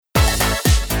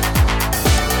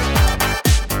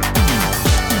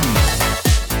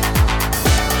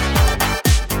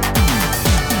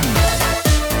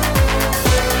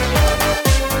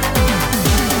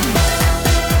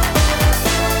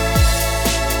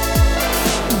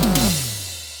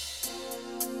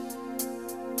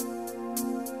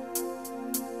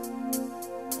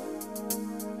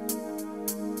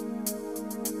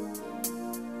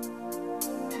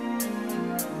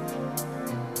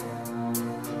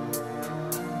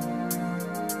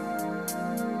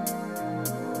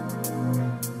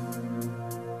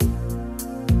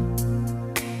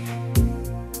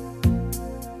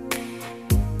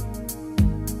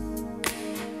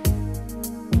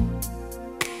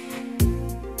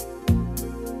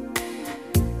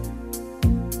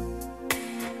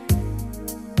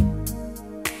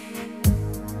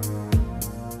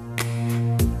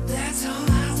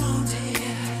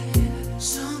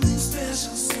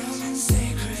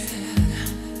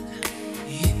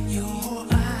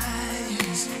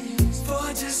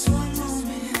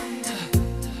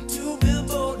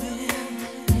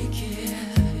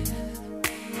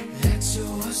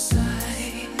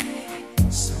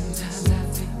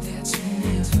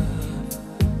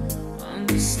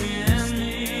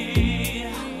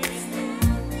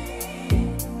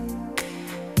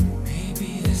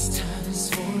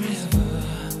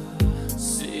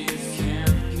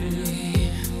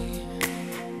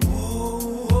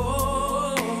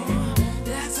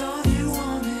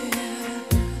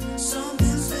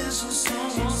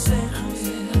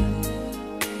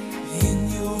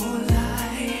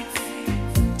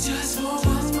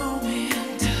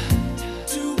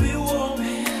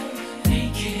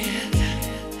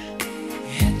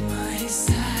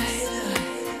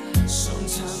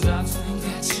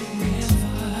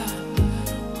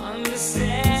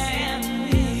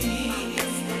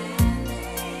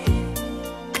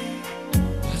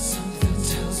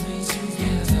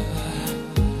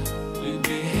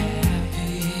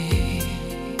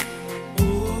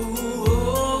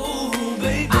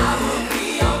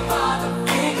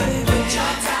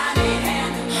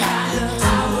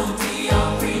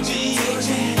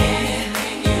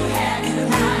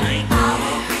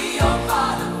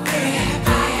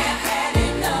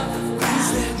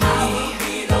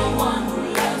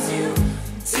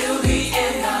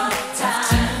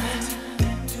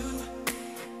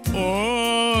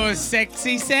for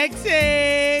Sexy. Sexy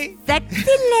leg.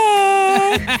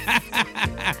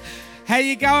 How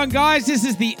you going, guys? This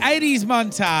is the 80's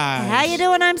montage. How you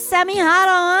doing? I'm Sammy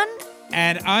Hard-On.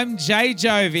 And I'm Jay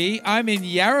Jovi. I'm in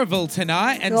Yarraville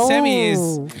tonight, and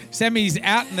Sammy's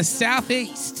out in the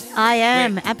southeast. I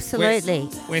am, absolutely.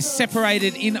 We're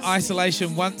separated in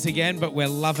isolation once again, but we're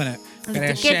loving it. Got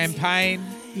our champagne.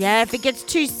 Yeah, if it gets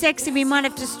too sexy, we might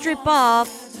have to strip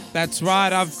off. That's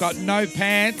right. I've got no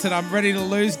pants, and I'm ready to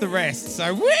lose the rest.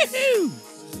 So, woohoo!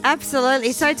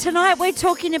 Absolutely. So tonight we're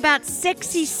talking about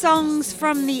sexy songs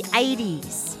from the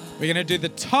 80s. We're going to do the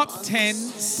top 10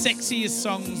 sexiest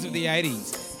songs of the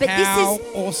 80s. But How this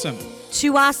is awesome.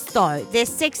 To us, though. They're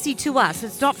sexy to us.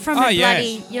 It's not from a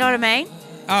bloody, you know what I mean?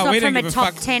 It's not from a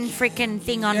top 10 freaking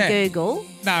thing on Google.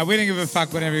 No, we don't give a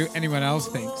fuck what anyone else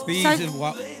thinks. These are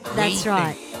what That's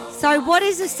right. So what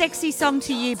is a sexy song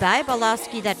to you, babe? I'll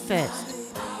ask you that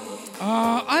first.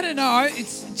 I don't know.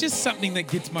 It's just something that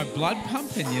gets my blood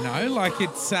pumping, you know? Like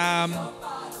it's...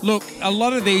 Look, a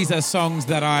lot of these are songs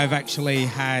that I've actually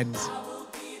had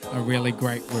a really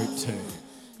great route to.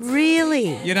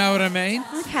 Really? You know what I mean?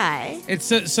 Okay. It's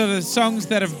sort of songs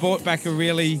that have brought back a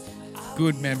really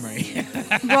good memory.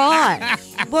 Right.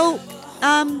 Well,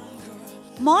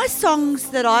 my songs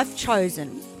that I've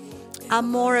chosen are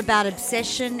more about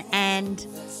obsession and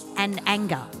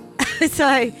anger.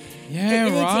 So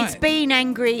it's being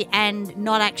angry and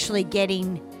not actually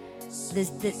getting...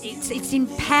 It's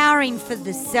empowering for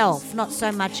the self, not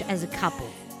so much as a couple.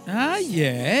 Ah,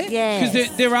 yeah. Yeah.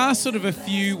 Because there are sort of a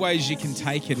few ways you can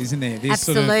take it, isn't there? There's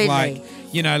Absolutely. sort of like,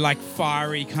 you know, like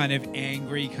fiery kind of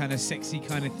angry kind of sexy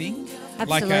kind of thing.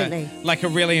 Absolutely. Like a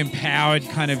really empowered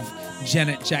kind of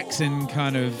Janet Jackson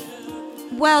kind of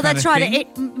Well, that's right.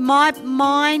 Thing.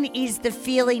 Mine is the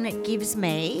feeling it gives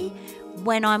me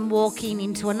when I'm walking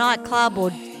into a nightclub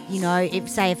or, you know,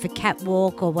 if a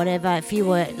catwalk or whatever, if you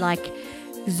were like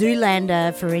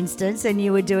Zoolander, for instance, and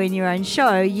you were doing your own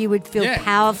show, you would feel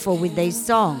powerful with these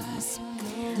songs.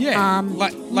 Yeah,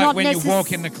 like when you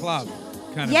walk in the club.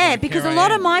 Kind of like, because a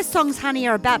lot of my songs, honey,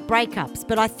 are about breakups,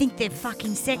 but I think they're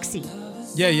fucking sexy.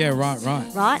 Yeah, right.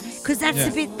 Right? Because that's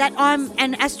a bit that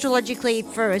and astrologically,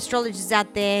 for astrologers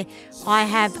out there, I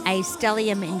have a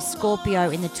stellium in Scorpio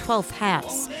in the 12th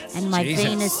house, and my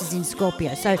Venus is in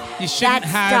Scorpio. So you shouldn't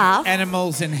have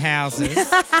animals in houses.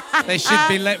 They should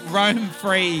be let roam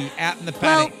free out in the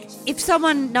paddock. Well, if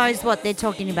someone knows what they're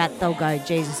talking about, they'll go,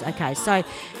 Jesus, okay. So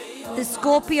the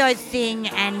Scorpio thing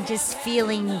and just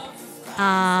feeling...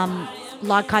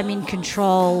 like I'm in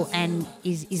control and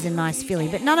is a nice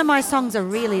feeling. But none of my songs are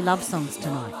really love songs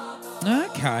tonight.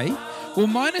 Okay. Well,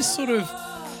 mine is sort of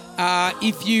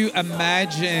if you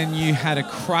imagine you had a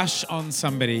crush on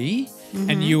somebody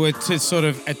and you were to sort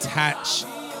of attach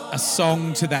a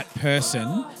song to that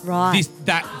person, right?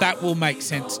 That will make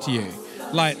sense to you.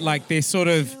 Like they're sort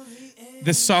of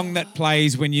the song that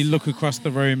plays when you look across the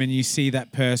room and you see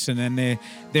that person and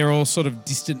they're all sort of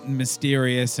distant and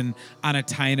mysterious and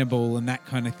unattainable and that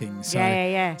kind of thing. So,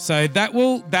 yeah. So that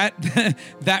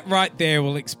right there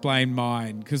will explain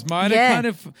mine, because mine are kind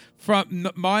of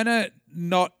mine are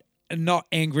not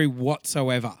angry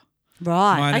whatsoever.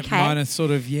 Right. Mine are sort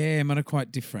of mine are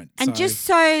quite different. And just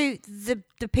so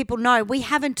the people know, we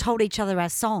haven't told each other our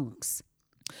songs.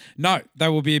 No, they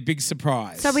will be a big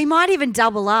surprise. So we might even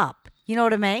double up. You know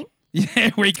what I mean? Yeah,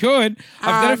 we could.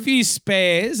 I've got a few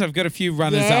spares. I've got a few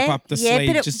runners up the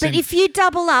sleeve. But if you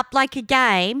double up like a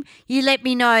game, you let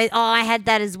me know, I had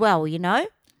that as well, you know?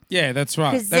 Yeah, that's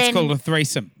right. That's called a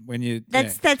threesome when you...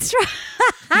 That's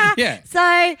right. Yeah.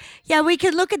 So, we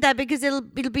could look at that because it'll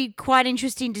be quite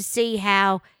interesting to see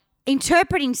how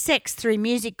interpreting sex through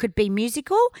music could be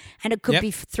musical and it could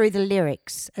be through the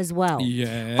lyrics as well.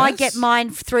 Yes. I get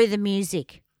mine through the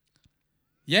music.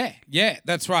 Yeah,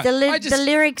 that's right. The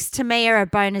lyrics to me are a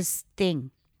bonus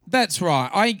thing. That's right.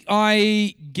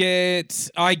 I get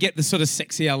the sort of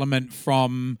sexy element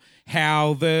from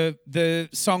how the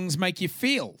songs make you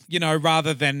feel, you know,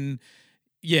 rather than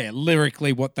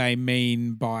lyrically what they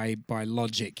mean by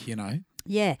logic, you know.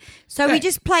 Yeah. So we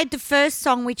just played the first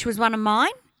song, which was one of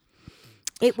mine.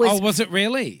 It was. Oh, was it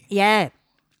really? Yeah.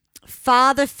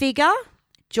 Father Figure,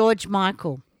 George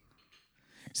Michael.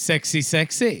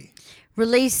 Sexy.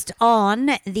 Released on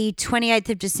the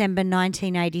 28th of December,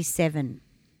 1987.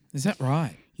 Is that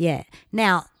right? Yeah.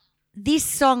 Now, this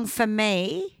song for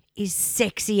me is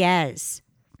sexy as.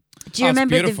 Do you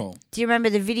remember beautiful. Do you remember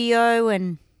the video?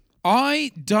 And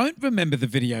I don't remember the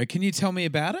video. Can you tell me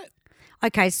about it?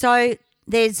 Okay, so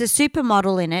there's a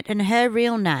supermodel in it, and her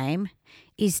real name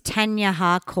is Tanya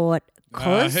Harcourt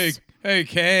Kos. Who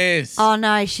cares? Oh,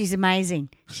 no, she's amazing.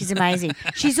 She's amazing.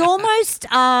 She's almost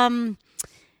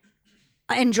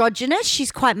androgynous.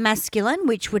 She's quite masculine,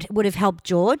 which would have helped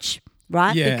George,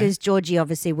 right? Yeah. Because Georgie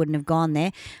obviously wouldn't have gone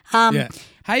there. Yeah.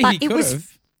 Hey, but he could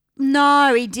have.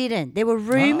 No, he didn't. There were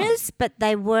rumours, but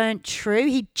they weren't true.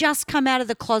 He'd just come out of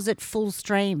the closet full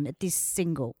stream at this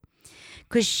single.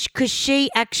 Because she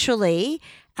actually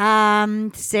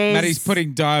says... Maddie's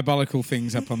putting diabolical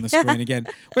things up on the screen again.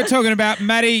 We're talking about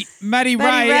Maddie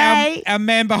Ray. Our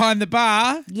man behind the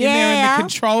bar, in there in the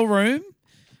control room,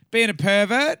 being a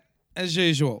pervert, as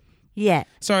usual. Yeah.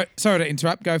 Sorry to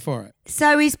interrupt. Go for it.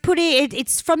 So he's putting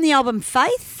it's from the album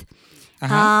Faith,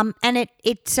 and it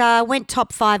went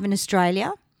top 5 in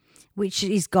Australia, which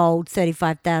is gold,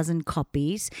 35,000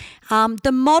 copies.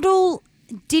 The model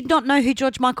did not know who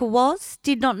George Michael was,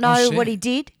 did not know what he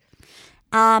did,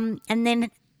 and then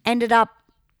ended up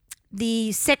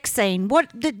the sex scene.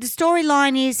 What the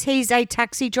storyline is, he's a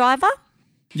taxi driver.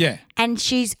 Yeah. And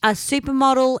she's a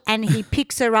supermodel, and he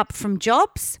picks her up from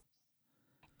jobs.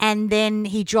 And then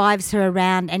he drives her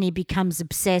around and he becomes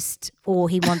obsessed, or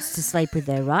he wants to sleep with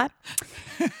her, right?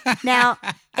 Now,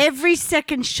 every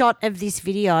second shot of this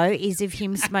video is of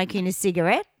him smoking a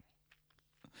cigarette.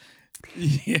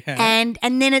 Yeah. And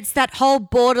then it's that whole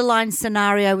borderline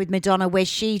scenario with Madonna where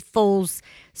she falls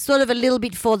sort of a little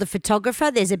bit for the photographer.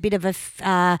 There's a bit of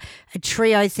a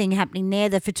trio thing happening there.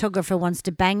 The photographer wants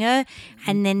to bang her,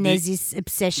 and then there's this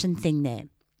obsession thing there.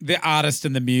 The artist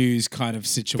and the muse kind of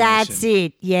situation. That's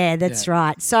it. Yeah, that's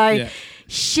right. So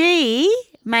she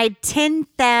made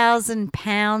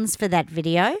 £10,000 for that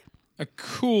video. A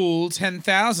cool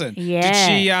 10,000.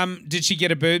 Yeah. Did she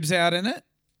get her boobs out in it?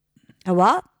 A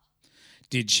what?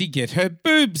 Did she get her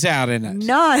boobs out in it?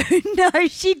 No,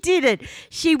 she didn't.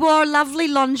 She wore lovely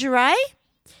lingerie.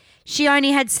 She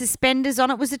only had suspenders on.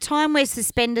 It was a time where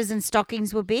suspenders and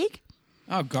stockings were big.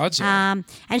 Oh, gotcha.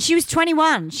 And she was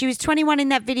 21. She was 21 in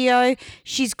that video.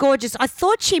 She's gorgeous. I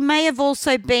thought she may have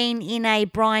also been in a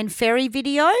Brian Ferry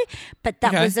video, but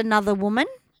that was another woman.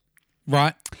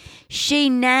 Right. She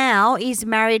now is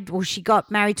married. Well, she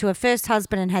got married to her first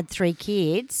husband and had 3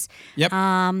 kids. Yep.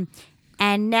 And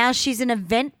now she's an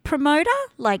event promoter,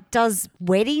 like does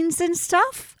weddings and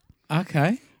stuff.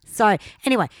 Okay. So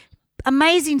anyway,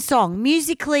 amazing song.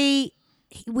 Musically,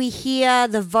 we hear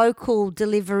the vocal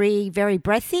delivery very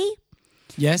breathy.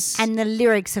 Yes. And the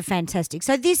lyrics are fantastic.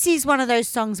 So this is one of those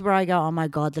songs where I go, oh, my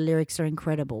God, the lyrics are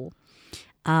incredible.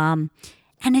 And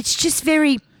it's just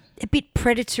a bit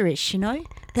predatorish, you know?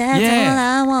 That's all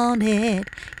I wanted.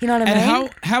 You know what I mean? And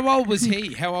how old was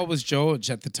he? How old was George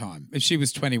at the time? If she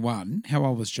was 21, how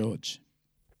old was George?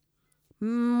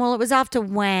 Well, it was after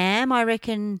Wham, I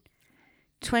reckon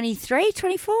 23,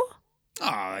 24.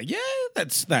 Oh, yeah,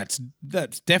 that's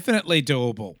definitely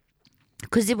doable.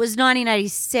 Because it was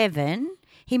 1987.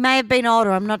 He may have been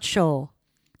older, I'm not sure.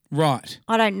 Right.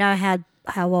 I don't know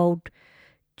how old.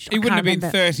 He wouldn't have been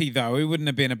 30, though. He wouldn't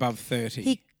have been above 30.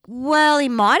 He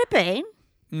might have been.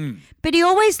 But he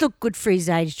always looked good for his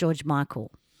age, George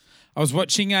Michael. I was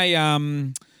watching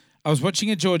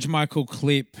a George Michael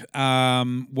clip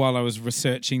while I was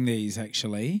researching these,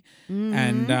 actually,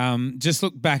 and just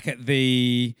look back at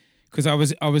because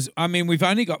I mean, we've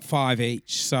only got 5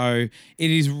 each, so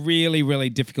it is really, really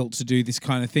difficult to do this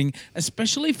kind of thing,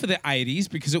 especially for the 80s,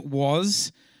 because it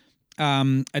was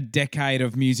a decade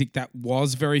of music that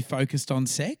was very focused on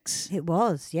sex. It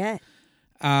was, yeah.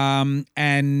 And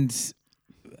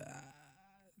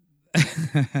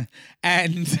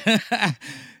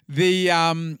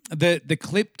the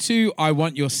clip to "I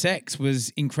Want Your Sex" was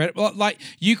incredible. Like,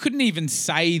 you couldn't even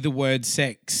say the word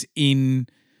sex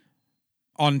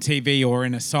on TV or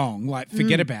in a song. Like,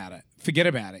 forget about it,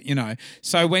 you know.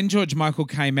 So when George Michael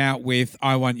came out with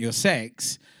 "I Want Your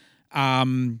Sex,"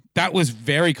 that was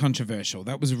very controversial.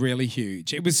 That was really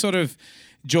huge. It was sort of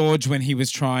George when he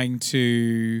was trying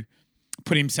to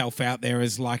put himself out there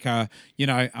as like a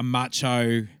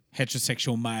macho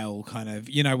heterosexual male kind of,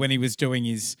 you know, when he was doing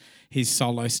his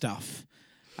solo stuff.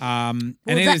 And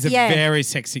it is a very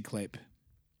sexy clip.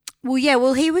 Well,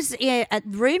 yeah, he was at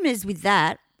rumours with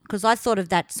that, because I thought of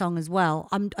that song as well.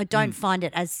 I don't find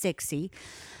it as sexy.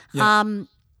 Yeah.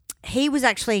 He was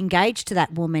actually engaged to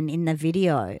that woman in the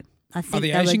video. I think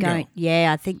the Asian girl?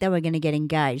 Yeah, I think they were going to get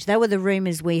engaged. They were the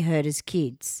rumours we heard as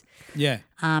kids. Yeah.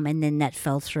 And then that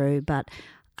fell through. But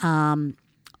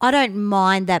I don't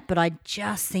mind that, but I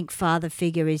just think Father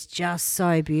Figure is just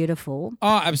so beautiful.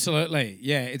 Oh, absolutely.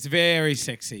 Yeah, it's very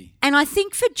sexy. And I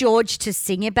think for George to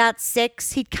sing about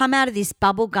sex, he'd come out of this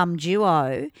bubblegum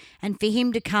duo, and for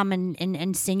him to come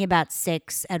and sing about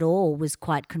sex at all was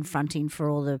quite confronting for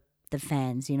all the the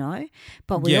fans, you know.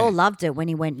 But we Yeah. all loved it when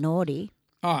he went naughty.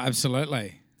 Oh,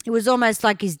 absolutely. It was almost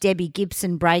like his Debbie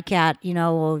Gibson breakout, you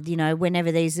know, or, you know,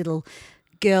 whenever these little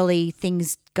girly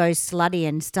things go slutty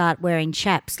and start wearing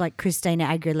chaps like Christina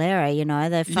Aguilera, you know.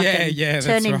 They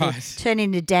fucking turn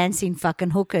into dancing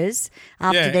fucking hookers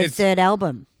after their third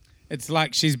album. It's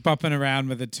like she's bopping around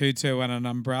with a tutu and an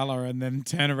umbrella, and then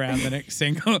turn around the next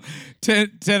single.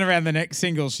 Turn around the next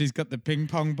single. She's got the ping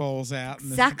pong balls out.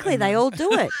 Exactly. They all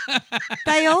do it.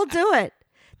 They all do it.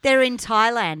 They're in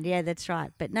Thailand. Yeah, that's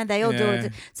right. But no, they all do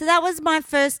it. So that was my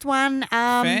first one.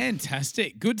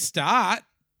 Fantastic. Good start.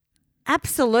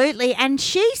 Absolutely. And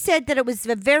she said that it was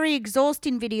a very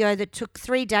exhausting video that took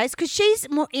 3 days because she's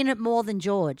in it more than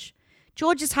George.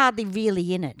 George is hardly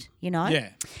really in it, you know. Yeah.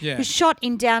 It was shot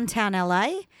in downtown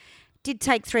LA. Did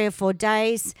take 3 or 4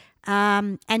 days.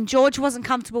 And George wasn't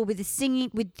comfortable with the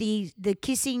singing, with the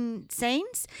kissing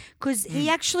scenes because he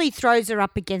actually throws her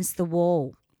up against the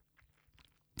wall.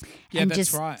 Yeah, and that's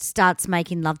just right. starts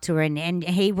making love to her, and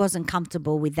he wasn't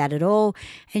comfortable with that at all.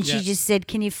 And she just said,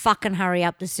 "Can you fucking hurry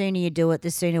up? The sooner you do it, the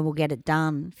sooner we'll get it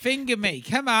done." Finger me,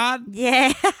 come on.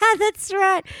 Yeah, that's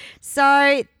right.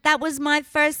 So that was my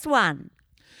first one.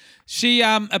 She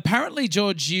apparently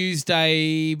George used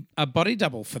a body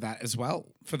double for that as well,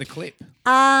 for the clip.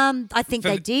 I think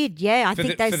they did. Yeah, I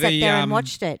think they sat there and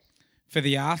watched it for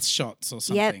the ass shots or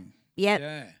something. Yep.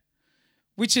 Yeah.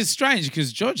 Which is strange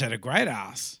because George had a great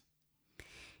ass.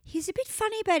 He's a bit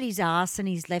funny about his ass and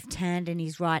his left hand and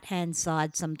his right hand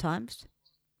side sometimes.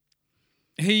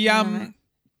 He I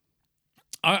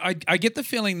get the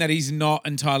feeling that he's not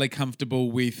entirely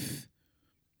comfortable with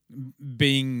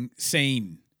being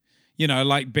seen. You know,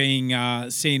 like being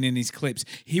seen in his clips.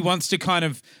 He wants to kind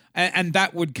of, and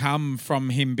that would come from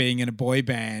him being in a boy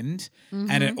band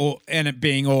and it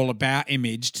being all about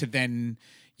image to then,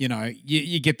 you know,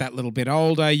 you get that little bit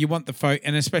older. You want the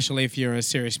and especially if you're a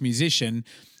serious musician,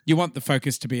 you want the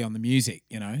focus to be on the music,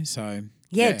 you know. So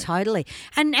yeah, totally.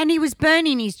 And he was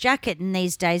burning his jacket in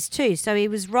these days too, so he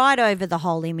was right over the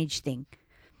whole image thing.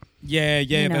 Yeah,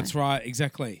 you know. That's right,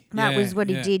 exactly. That was what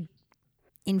he did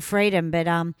in Freedom. But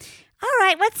all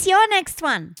right, what's your next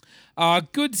one?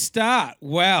 Good start.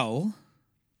 Well,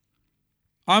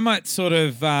 I might sort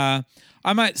of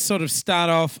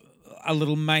start off a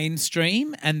little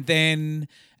mainstream and then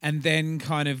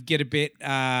kind of get a bit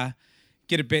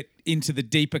into the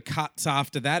deeper cuts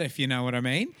after that, if you know what I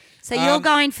mean. So you're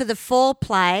going for the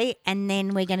foreplay and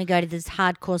then we're going to go to this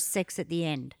hardcore sex at the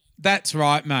end. That's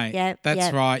right, mate.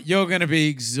 That's right. You're going to be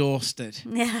exhausted.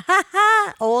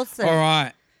 Awesome. All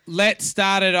right. Let's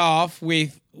start it off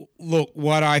with,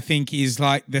 what I think is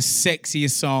like the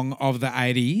sexiest song of the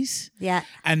 80s. Yeah.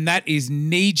 And that is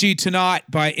Need You Tonight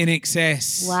by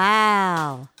INXS.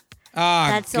 Wow.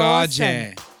 That's God, awesome.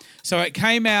 yeah. So it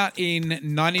came out in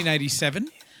 1987.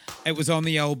 It was on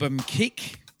the album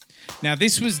Kick. Now,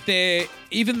 this was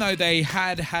even though they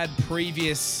had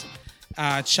previous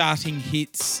charting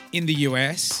hits in the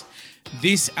US,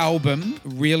 this album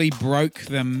really broke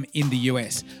them in the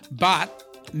US. But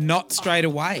not straight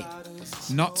away.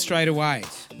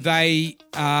 They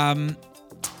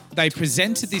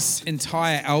presented this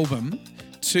entire album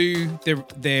to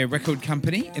their record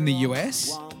company in the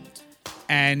US,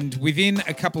 and within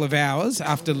a couple of hours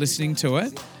after listening to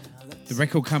it, the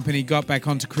record company got back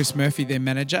onto Chris Murphy, their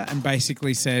manager, and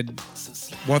basically said,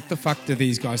 "What the fuck do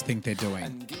these guys think they're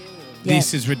doing? Yeah.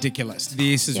 This is ridiculous.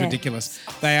 Ridiculous."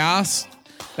 They asked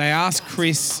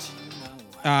Chris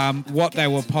what they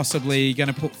were possibly going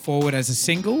to put forward as a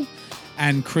single,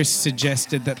 and Chris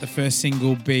suggested that the first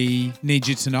single be Need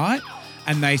You Tonight,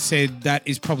 and they said that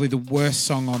is probably the worst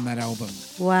song on that album.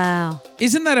 Wow.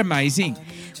 Isn't that amazing?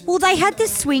 Well, they had the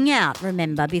swing out,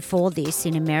 remember, before this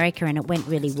in America, and it went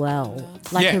really well,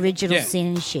 like Original Sin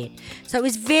and shit. So it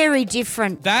was very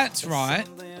different. That's right.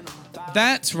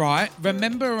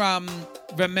 Remember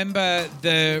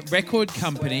the record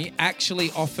company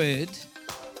actually offered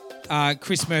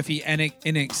Chris Murphy and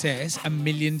INXS $1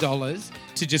 million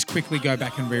to just quickly go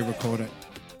back and re-record it.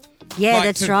 Yeah,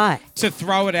 that's right. To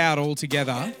throw it out all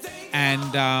together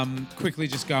and quickly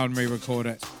just go and re-record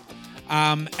it.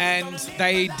 And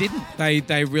they didn't.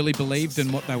 They really believed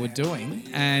in what they were doing.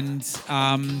 And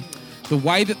the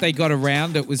way that they got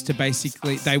around it was to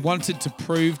basically, they wanted to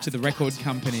prove to the record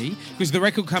company, because the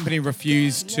record company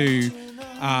refused to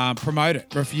promote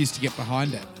it, refused to get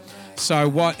behind it. So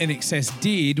what INXS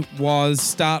did was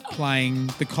start playing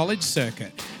the college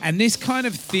circuit. And this kind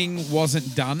of thing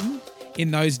wasn't done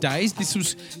in those days.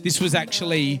 This was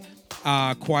actually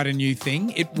quite a new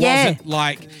thing. It Yeah.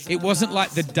 wasn't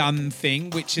like the done thing,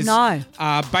 which is No.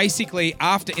 basically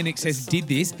after INXS did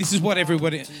this. This is what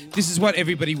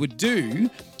everybody would do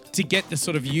to get the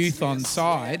sort of youth on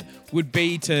side, would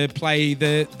be to play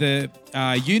the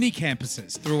uni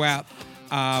campuses throughout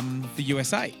the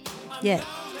USA. Yeah.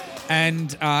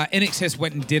 And INXS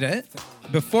went and did it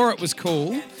before it was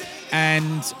cool.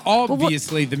 And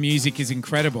obviously the music is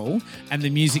incredible, and the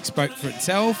music spoke for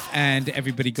itself, and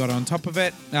everybody got on top of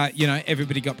it.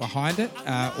 Everybody got behind it,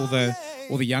 all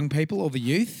the young people, all the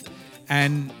youth.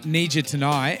 And Need You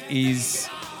Tonight is,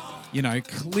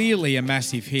 clearly a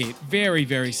massive hit. Very,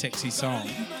 very sexy song.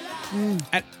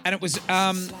 And it was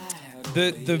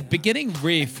the beginning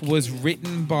riff was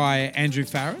written by Andrew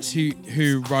Farris,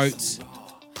 who wrote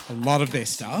a lot of their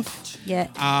stuff. Yeah.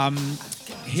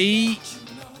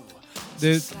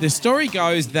 The story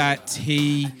goes that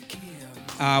he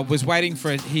was waiting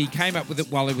for he came up with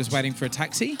it while he was waiting for a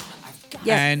taxi.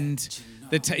 Yeah. And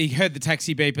he heard the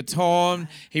taxi beep at horn.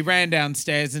 He ran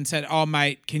downstairs and said, "Oh,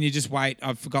 mate, can you just wait?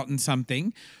 I've forgotten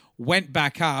something." Went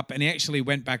back up, and he actually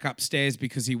went back upstairs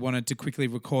because he wanted to quickly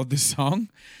record the song.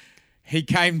 He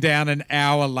came down an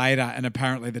hour later, and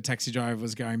apparently the taxi driver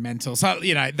was going mental. So,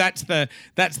 that's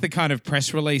the kind of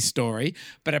press release story.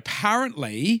 But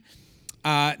apparently,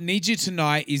 Need You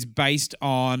Tonight is based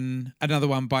on another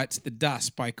one, Bites the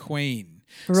Dust by Queen.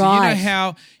 Right.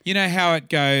 So you know how it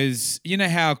goes. You know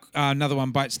how another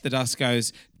one, Bites the Dust,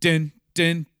 goes dun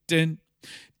dun dun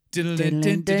dun dun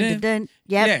dun dun dun.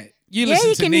 Yep. Yeah. You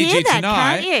listen to can Need hear You that,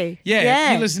 Tonight. can't you?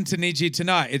 Yeah. You listen to Need You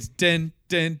Tonight. It's dun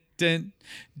dun dun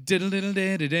dun dun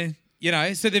dun dun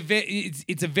dun. So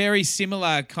it's a very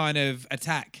similar kind of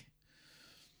attack.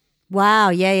 Wow.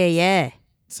 Yeah.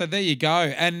 So there you go.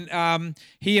 And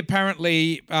he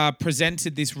apparently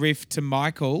presented this riff to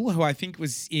Michael, who I think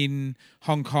was in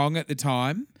Hong Kong at the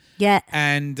time. Yeah.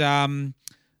 And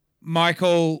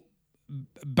Michael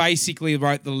basically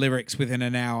wrote the lyrics within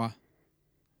an hour.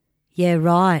 Yeah,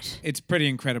 right. It's pretty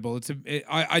incredible.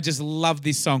 I just love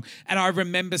this song. And I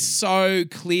remember so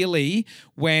clearly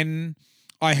when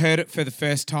I heard it for the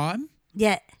first time.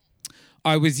 Yeah.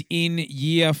 I was in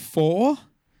year 4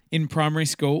 in primary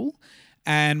school,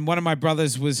 and one of my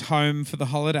brothers was home for the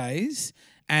holidays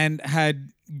and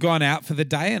had gone out for the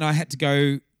day, and I had to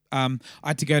go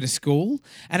to school.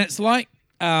 And it's like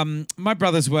my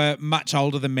brothers were much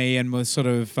older than me and were sort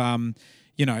of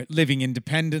living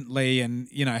independently and,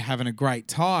 having a great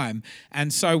time.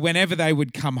 And so whenever they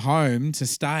would come home to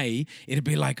stay, it'd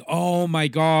be like, oh my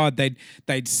God,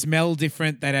 they'd smell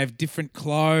different. They'd have different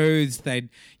clothes. They'd,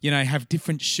 have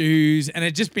different shoes. And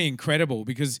it'd just be incredible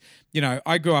because,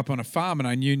 I grew up on a farm and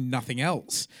I knew nothing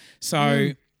else.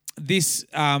 So this,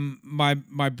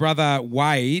 my brother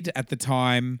Wade at the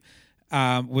time,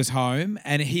 was home,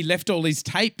 and he left all his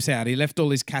tapes out. He left all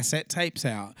his cassette tapes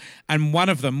out, and one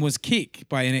of them was Kick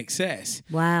by INXS.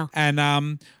 Wow. And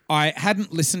I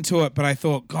hadn't listened to it, but I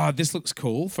thought, God, this looks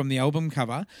cool from the album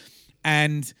cover.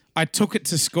 And I took it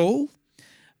to school.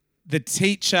 The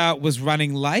teacher was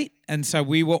running late, and so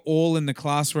we were all in the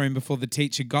classroom before the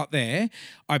teacher got there.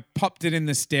 I popped it in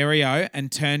the stereo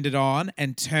and turned it on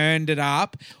and turned it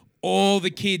up. All the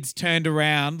kids turned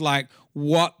around like,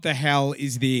 what the hell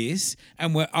is this?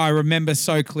 And I remember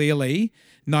so clearly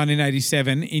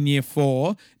 1987 in year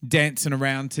 4 dancing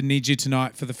around to Need You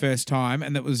Tonight for the first time,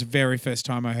 and that was the very first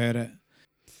time I heard it.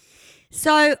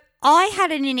 So I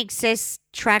had an INXS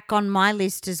track on my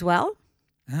list as well.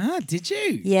 Ah, did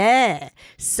you? Yeah.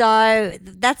 So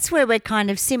that's where we're kind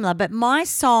of similar, but my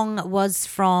song was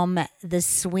from The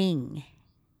Swing.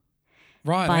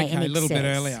 Right, by okay, INXS. a little bit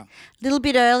earlier. A little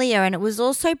bit earlier, and it was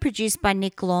also produced by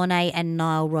Nick Launay and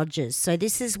Nile Rodgers. So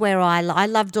this is where I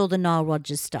loved all the Nile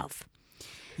Rodgers stuff.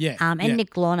 Yeah. And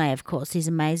Nick Launay, of course, he's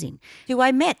amazing. Who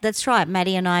I met, that's right,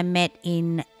 Maddie and I met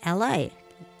in LA,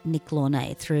 Nick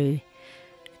Launay, through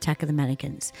Attack of the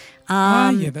Mannequins.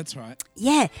 Yeah, that's right.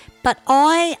 Yeah, but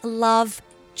I love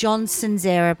Johnson's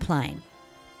Aeroplane,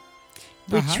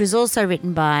 which was also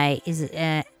written by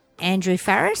Andrew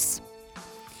Farris.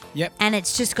 Yep. And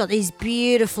it's just got these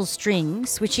beautiful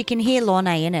strings, which you can hear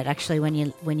Launay in it actually when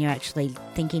you're actually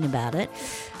thinking about it.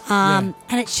 And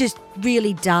it's just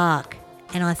really dark.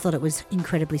 And I thought it was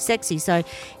incredibly sexy. So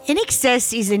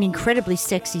INXS is an incredibly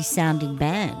sexy sounding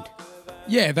band.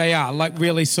 Yeah, they are, like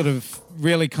really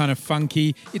kind of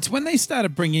funky. It's when they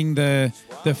started bringing the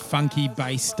funky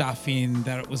bass stuff in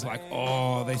that it was like,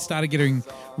 oh, they started getting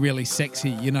really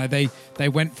sexy. They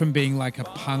went from being like a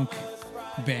punk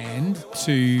band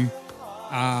to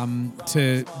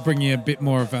bringing a bit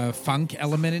more of a funk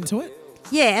element into it.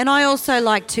 Yeah, and I also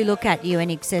like To Look At You,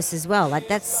 INXS as well. Like,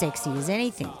 that's sexy as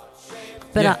anything.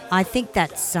 But Yeah. I think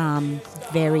that's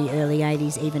very early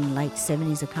 80s, even late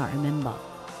 70s. I can't remember.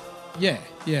 Yeah,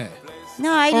 yeah.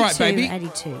 No, 82. All right, baby.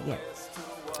 82, yeah.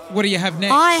 What do you have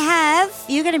next? I have.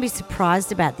 You're going to be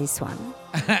surprised about this one.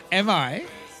 Am I?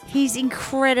 He's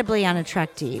incredibly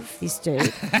unattractive, this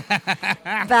dude.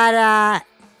 But,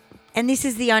 and this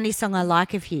is the only song I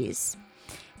like of his.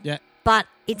 Yeah. But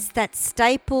it's that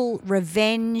staple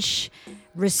revenge,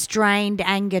 restrained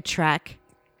anger track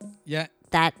Yeah.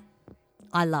 that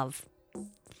I love.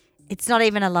 It's not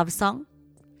even a love song.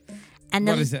 And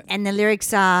What is it? And the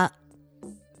lyrics are,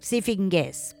 see if you can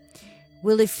guess.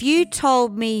 Well, if you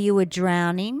told me you were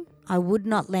drowning, I would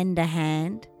not lend a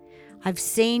hand. I've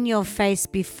seen your face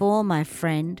before, my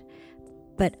friend,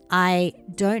 but I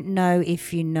don't know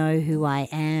if you know who I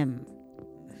am.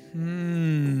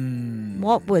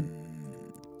 What would...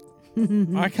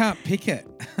 I can't pick it.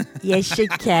 Yes, you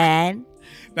can.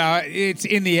 No, it's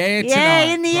In the Air Tonight.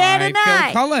 Yeah, In the Air by Tonight.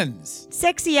 Phil Collins.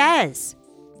 Sexy as.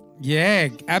 Yeah,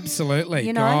 absolutely.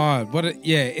 You know? God,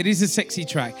 it is a sexy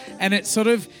track. And it's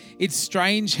it's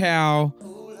strange how,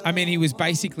 I mean, he was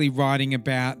basically writing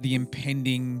about the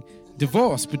impending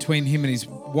divorce between him and his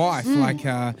wife, like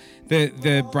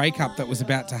the breakup that was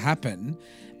about to happen.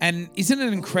 And isn't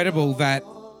it incredible that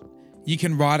you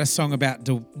can write a song about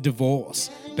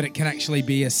divorce, but it can actually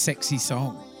be a sexy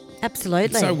song? Absolutely.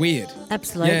 It's so weird.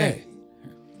 Absolutely.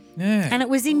 Yeah. And it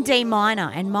was in D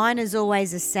minor, and minor's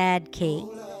always a sad key.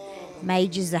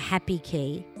 Major's a happy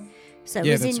key. So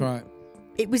That's right.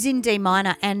 It was in D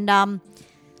minor, and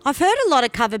I've heard a lot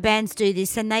of cover bands do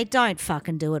this, and they don't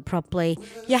fucking do it properly.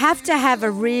 You have to have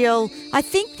a real... I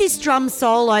think this drum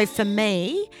solo, for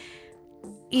me,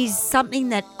 is something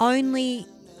that only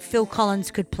Phil Collins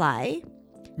could play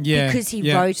because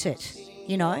he wrote it,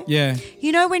 you know? Yeah.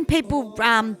 You know when people,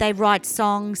 they write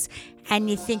songs and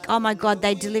you think, oh, my God,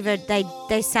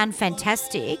 they sound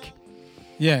fantastic.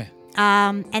 Yeah.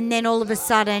 And then all of a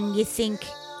sudden you think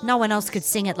no one else could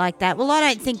sing it like that. Well, I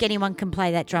don't think anyone can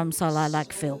play that drum solo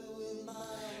like Phil.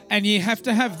 And you have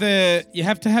to have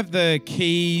the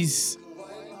keys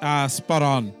spot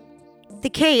on. The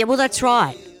key, well, that's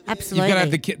right. Absolutely. You've got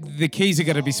to have the keys are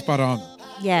got to be spot on.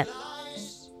 Yeah.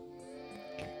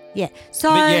 Yeah. So.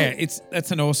 But yeah,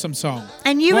 that's an awesome song.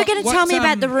 And you were going to tell me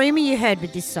about the rumour you heard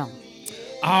with this song.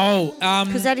 Oh,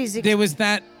 because that is there was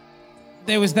that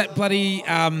bloody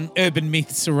urban myth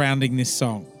surrounding this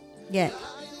song. Yeah.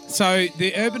 So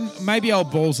the maybe I'll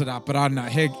balls it up, but I don't know.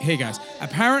 Here goes.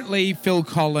 Apparently, Phil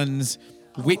Collins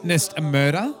witnessed a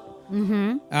murder.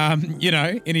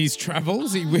 Mm-hmm. In his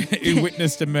travels, he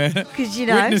witnessed a murder. Because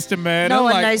witnessed a murder. No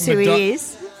one knows who he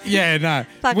is. Yeah, no.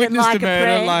 Fucking Witnessed like a murder.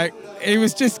 prayer. Like he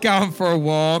was just going for a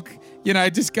walk.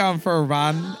 Just going for a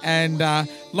run, and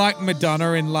like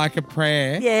Madonna in Like a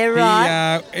Prayer. Yeah,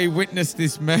 right. He witnessed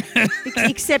this murder.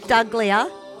 Except uglier.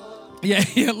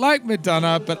 Yeah, like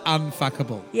Madonna, but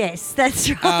unfuckable. Yes, that's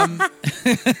right.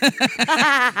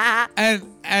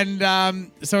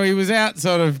 So he was out,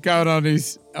 sort of going on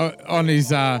his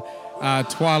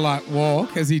twilight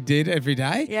walk, as he did every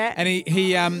day. Yeah. And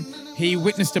he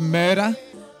witnessed a murder,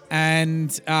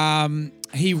 and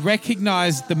he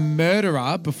recognised the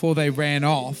murderer before they ran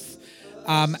off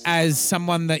as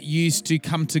someone that used to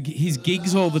come to his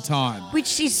gigs all the time.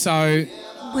 Which is so.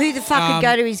 Who the fuck could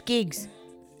go to his gigs?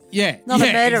 Yeah, Not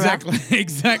a murderer.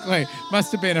 Exactly.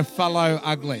 Must have been a fellow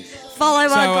ugly.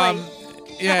 Ugly.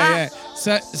 Yeah.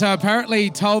 So apparently he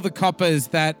told the coppers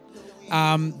that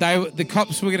the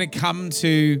cops were going to come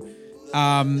to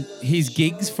his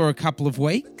gigs for a couple of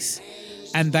weeks,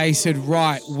 and they said,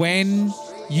 right, when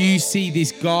you see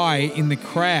this guy in the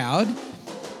crowd,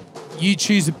 you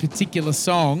choose a particular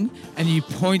song and you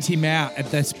point him out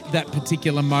at that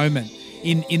particular moment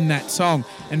in that song.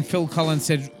 And Phil Collins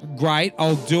said, great,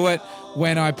 I'll do it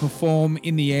when I perform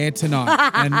In the Air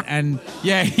Tonight. and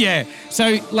yeah.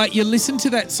 So like you listen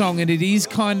to that song and it is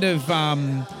kind of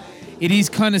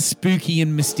spooky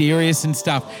and mysterious and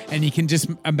stuff. And you can just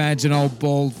imagine old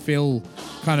bald Phil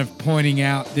kind of pointing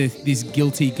out this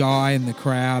guilty guy in the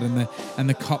crowd and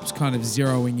the cops kind of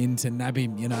zeroing in to nab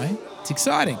him, It's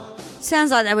exciting.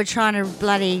 Sounds like they were trying to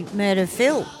bloody murder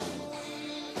Phil.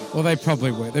 Well, they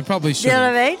probably were. They probably should. You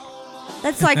know what I mean?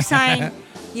 That's like saying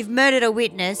you've murdered a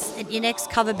witness at your next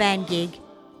cover band gig.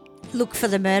 Look for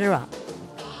the murderer.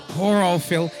 Poor old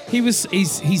Phil.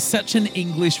 He's such an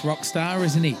English rock star,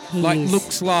 isn't he? He is.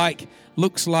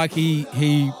 Looks like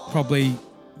he probably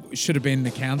should have been an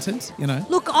accountant,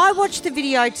 Look, I watched the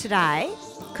video today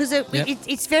because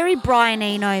it's very Brian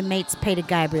Eno meets Peter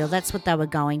Gabriel. That's what they were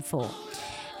going for.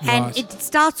 And Right. it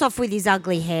starts off with his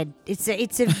ugly head. It's a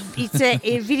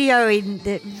video in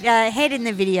the head in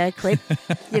the video clip,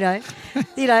 you know.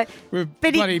 We're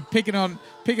But bloody picking on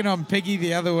Peggy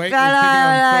the other week.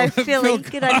 No, We're picking on Philly.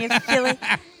 Good on you, Philly.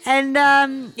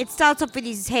 And it starts off with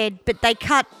his head, but they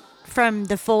cut from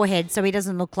the forehead so he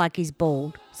doesn't look like he's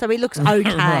bald. So he looks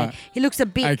okay. Right. He looks a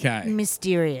bit Okay.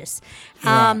 mysterious.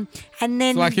 Right. And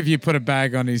then It's like if you put a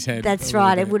bag on his head. that's a right.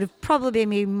 little It bit. would have probably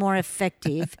been more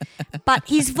effective. But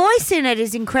his voice in it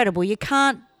is incredible.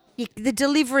 The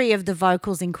delivery of the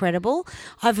vocal's incredible.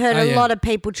 I've heard a lot of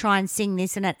people try and sing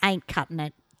this and it ain't cutting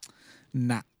it.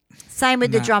 Nah. Same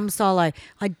with the drum solo.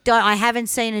 I haven't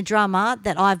seen a drummer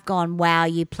that I've gone, wow,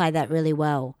 you play that really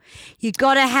well. You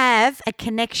got to have a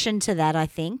connection to that, I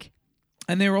think.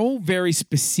 And they're all very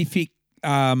specific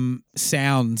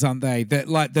sounds, aren't they? That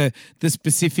like the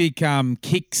specific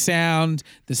kick sound,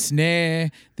 the snare,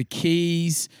 the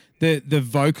keys, the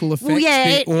vocal effects. Well,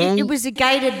 yeah, all... it was a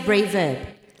gated reverb.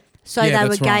 So Yeah, they were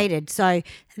that's right. gated. So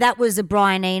that was a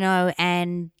Brian Eno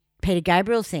and Peter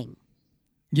Gabriel thing.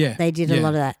 Yeah. They did a lot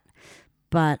of that.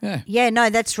 But, no,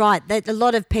 that's right. A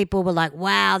lot of people were like,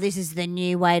 wow, this is the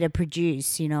new way to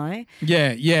produce, you know.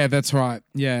 Yeah, that's right.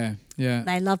 Yeah.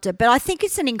 They loved it. But I think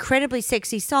it's an incredibly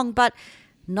sexy song, but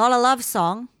not a love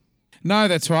song. No,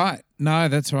 that's right.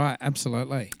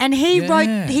 Absolutely. And he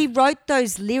wrote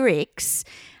those lyrics.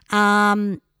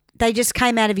 They just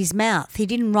came out of his mouth. He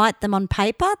didn't write them on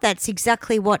paper. That's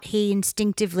exactly what he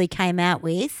instinctively came out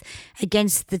with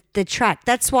against the track.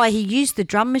 That's why he used the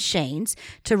drum machines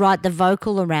to write the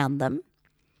vocal around them.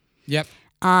 Yep.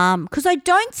 Because I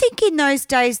don't think in those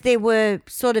days there were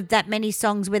sort of that many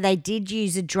songs where they did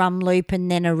use a drum loop and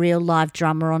then a real live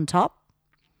drummer on top.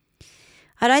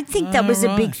 I don't think that was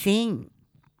a big thing.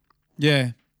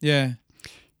 Yeah.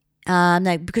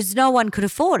 No, because no one could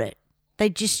afford it. They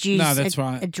just used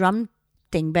a drum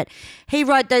thing. But he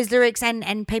wrote those lyrics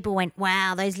and people went,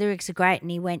 wow, those lyrics are great. And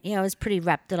he went, yeah, I was pretty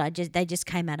rapt that they just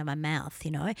came out of my mouth,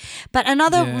 you know. But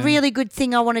another really good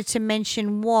thing I wanted to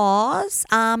mention was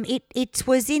it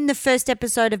was in the first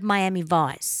episode of Miami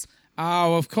Vice.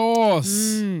 Oh, of course.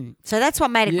 So that's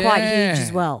what made it quite huge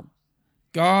as well.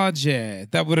 God, yeah.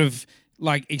 That would have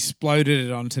like exploded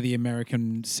it onto the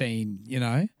American scene, you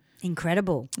know.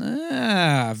 Incredible.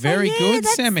 Very good,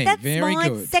 Sammy. Very my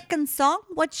good. second song.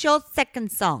 What's your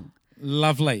second song?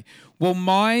 Lovely. Well,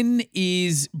 mine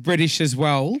is British as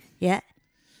well. Yeah.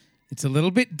 It's a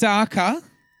little bit darker.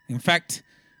 In fact,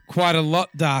 quite a lot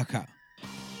darker.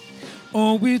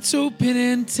 Oh, it's open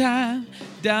in time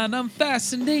down on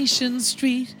Fascination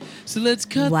Street. So let's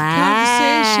cut the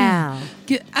conversation.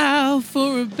 Get out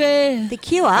for a bed. The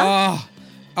Cure.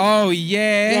 Oh,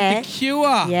 yeah. The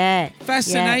Cure. Yeah.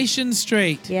 Fascination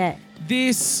Street. Yeah.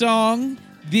 This song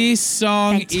is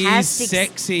Fantastic.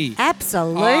 sexy.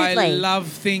 Absolutely. I love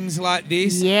things like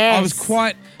this. Yes.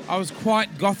 I was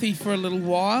quite gothy for a little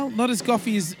while. Not as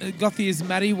gothy as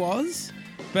Maddie was,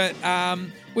 but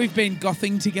we've been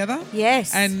gothing together.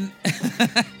 Yes. And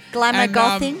glamour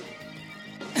gothing.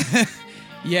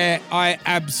 Yeah, I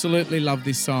absolutely love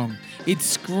this song. It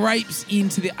scrapes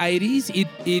into the 80s.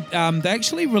 They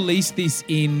actually released this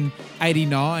in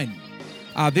 89.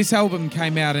 This album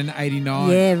came out in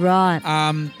 89. Yeah, right.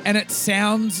 And it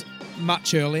sounds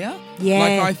much earlier. Yeah.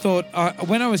 Like I thought,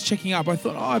 when I was checking up, I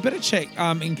thought, I better check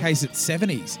in case it's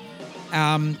 70s.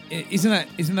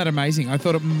 Isn't that amazing? I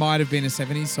thought it might have been a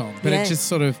 70s song, but it just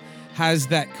sort of has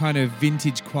that kind of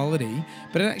vintage quality.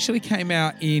 But it actually came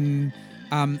out in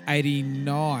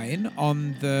 89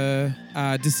 on the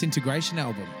Disintegration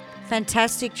album.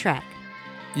 Fantastic track.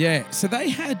 Yeah. So they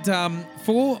had,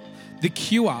 for The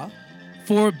Cure,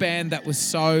 for a band that was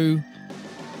so...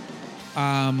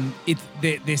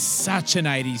 they're such an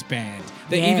 80s band.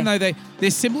 Even though they're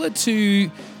similar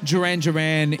to Duran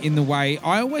Duran in the way,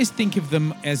 I always think of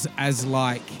them as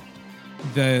like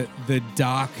the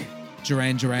dark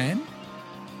Duran Duran.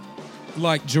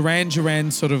 Like Duran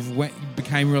Duran sort of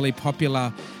became really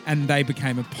popular and they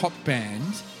became a pop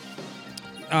band.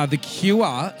 The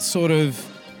Cure sort of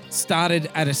started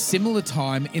at a similar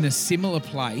time in a similar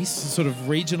place, sort of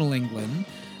regional England,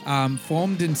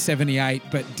 formed in 78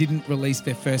 but didn't release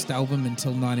their first album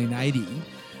until 1980.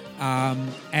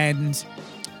 And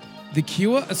The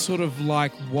Cure are sort of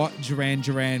like what Duran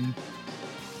Duran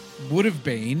would have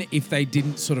been if they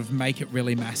didn't sort of make it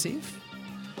really massive.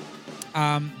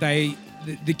 The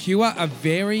Cure are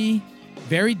very,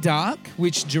 very dark,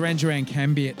 which Duran Duran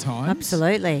can be at times.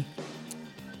 Absolutely.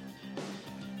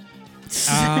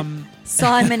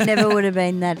 Simon never would have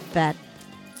been that fat.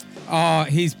 Oh,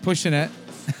 he's pushing it.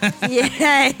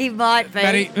 Yeah, he might be.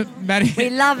 Maddie, we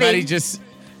love him.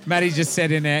 Maddie just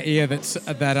said in our ear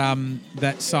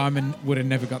that Simon would have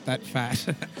never got that fat.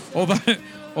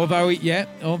 although you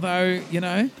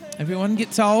know, everyone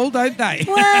gets old, don't they?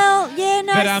 Well, yeah,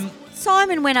 no. But,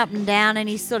 Simon went up and down, and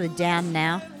he's sort of down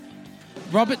now.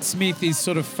 Robert Smith is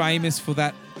sort of famous for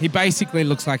that. He basically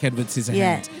looks like Edward Scissorhands.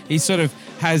 Yeah. He sort of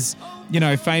has, you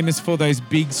know, famous for those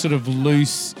big sort of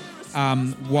loose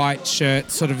white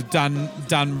shirts, sort of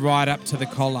done right up to the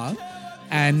collar,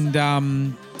 and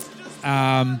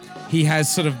he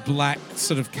has sort of black,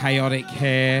 sort of chaotic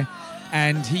hair,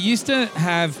 and he used to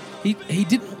have. He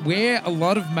didn't wear a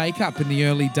lot of makeup in the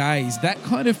early days. That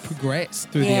kind of progressed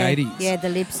through the 80s. Yeah, the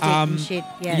lipstick and shit.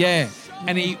 Yeah. Yeah.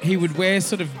 And he would wear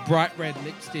sort of bright red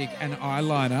lipstick and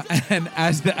eyeliner, and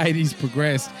as the 80s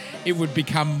progressed, it would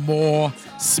become more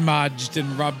smudged and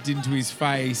rubbed into his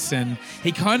face, and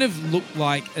he kind of looked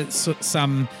like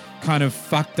some kind of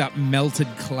fucked up melted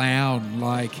clown.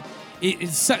 Like,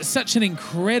 it's such an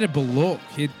incredible look.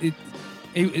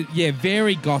 Yeah,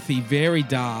 very gothy, very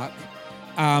dark.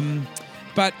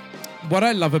 But what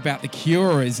I love about The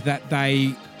Cure is that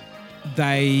they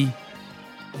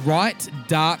write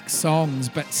dark songs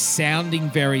but sounding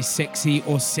very sexy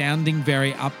or sounding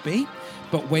very upbeat.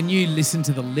 But when you listen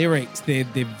to the lyrics, they're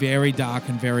very dark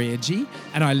and very edgy,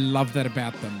 and I love that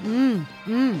about them.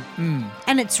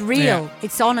 And it's real. Yeah.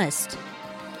 It's honest.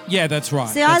 Yeah, that's right.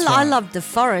 See, I love The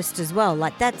Forest as well.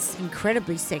 Like, that's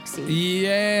incredibly sexy.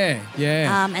 Yeah.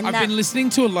 And I've been listening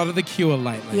to a lot of The Cure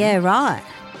lately. Yeah, right.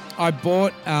 I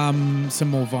bought some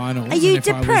more vinyl. Are you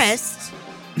depressed?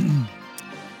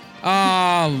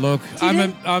 Oh, look. Do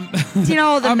you know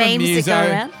all the memes that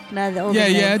go around? No, all the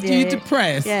memes. Do you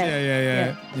depressed?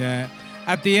 Yeah.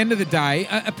 At the end of the day,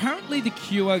 apparently The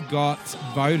Cure got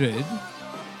voted.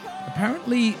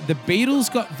 Apparently the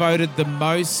Beatles got voted the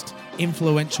most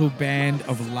influential band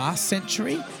of last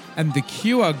century, and The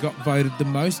Cure got voted the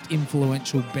most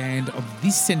influential band of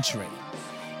this century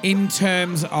in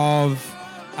terms of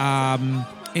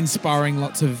inspiring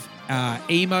lots of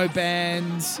emo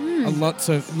bands, lots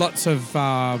of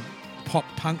pop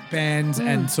punk bands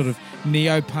and sort of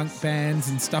neo-punk bands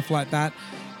and stuff like that.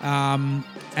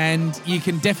 And you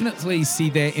can definitely see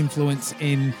their influence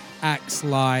in acts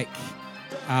like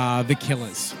The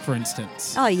Killers, for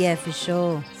instance. Oh, yeah, for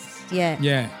sure.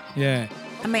 Yeah.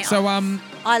 I mean, so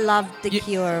I loved The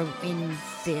Cure in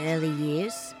the early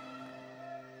years.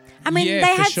 I mean,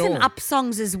 they had some up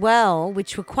songs as well,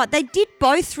 which were they did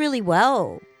both really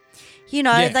well. You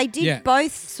know, they did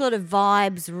both sort of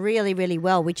vibes really, really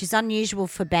well, which is unusual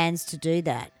for bands to do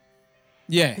that.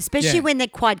 Yeah. Especially when they're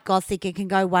quite gothic, it can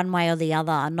go one way or the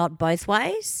other, not both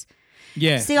ways.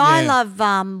 Yeah. See, I love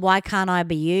Why Can't I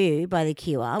Be You by The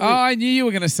Cure. I knew you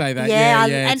were going to say that.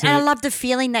 And I love the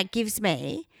feeling that gives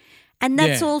me. And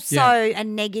that's also a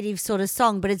negative sort of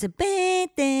song, but it's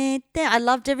I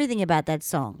loved everything about that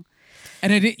song.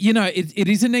 And it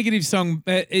is a negative song.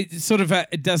 It sort of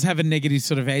it does have a negative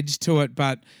sort of edge to it,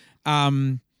 but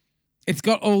it's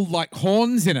got all like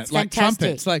horns in it, it's like fantastic.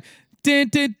 trumpets, like you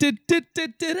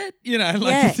know,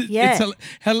 like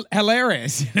it's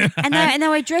hilarious. And they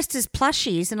were dressed as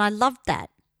plushies, and I loved that.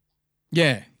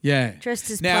 Yeah.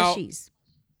 Dressed as plushies.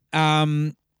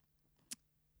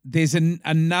 There's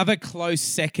another close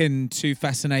second to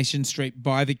Fascination Street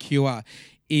by The Cure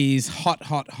is Hot,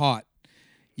 Hot, Hot.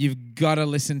 You've got to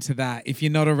listen to that. If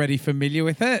you're not already familiar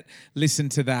with it, listen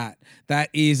to that. That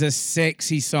is a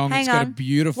sexy song. It's got a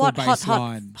beautiful bass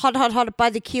line. Hot, Hot, Hot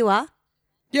by The Cure?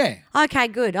 Yeah. Okay,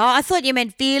 good. Oh, I thought you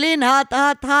meant feeling hot,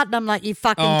 hot, hot. And I'm like, you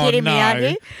fucking kidding me, aren't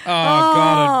you? Oh,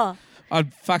 God.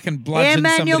 I'd fucking bludgeon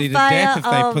somebody to death if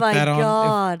they put that on. Oh, my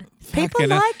God. People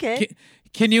like it.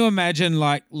 Can you imagine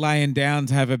like laying down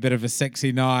to have a bit of a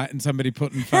sexy night and somebody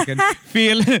putting fucking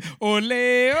feel ole,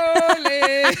 ole,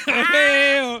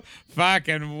 ole,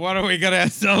 fucking what have we got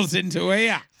ourselves into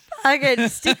here? Okay,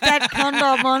 stick that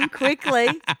condom on quickly.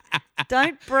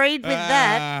 Don't breathe with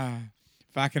that.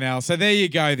 Fucking hell. So there you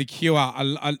go, The Cure.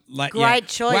 I Great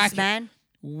choice, man.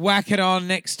 Whack it on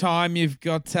next time you've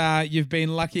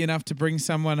been lucky enough to bring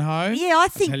someone home. Yeah, I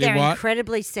think they're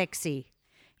incredibly sexy.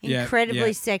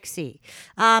 Incredibly sexy.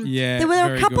 There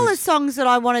were a couple of songs that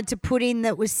I wanted to put in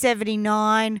that was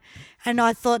 79, and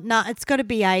I thought, it's got to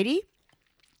be 80.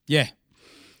 Yeah.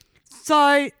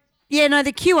 So,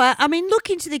 The Cure. I mean,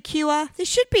 look into The Cure. There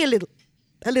should be a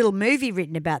little movie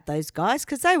written about those guys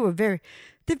because they've been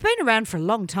around for a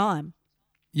long time.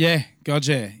 Yeah,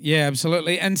 gotcha. Yeah,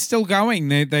 absolutely. And still going.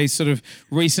 They sort of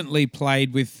recently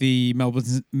played with the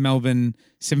Melbourne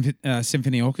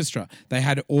Symphony Orchestra. They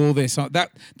had all their songs.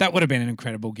 That would have been an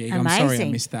incredible gig. Amazing. I'm sorry I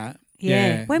missed that.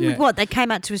 Yeah. When they came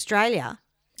out to Australia?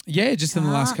 Yeah, just in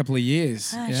the last couple of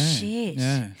years. Oh, yeah. shit.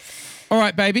 Yeah. All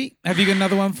right, baby. Have you got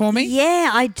another one for me?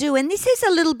 Yeah, I do. And this is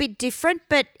a little bit different,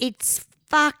 but it's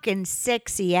fucking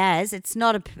sexy as. It's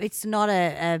not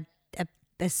a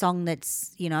song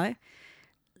that's,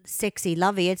 sexy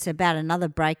lovey. It's about another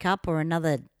breakup or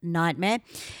another nightmare.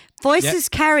 Voices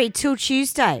Carry Till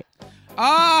Tuesday.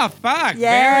 Oh, fuck.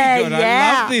 Yeah, Very good.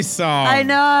 yeah. I love this song. I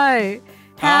know.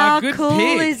 How good cool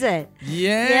pick. is it?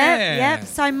 Yeah. Yep.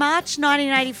 So March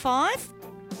 1985.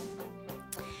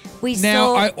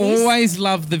 Now, I always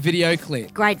love the video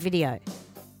clip. Great video.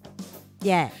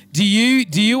 Yeah. Do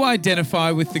you identify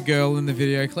with the girl in the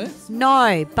video clip?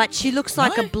 No, but she looks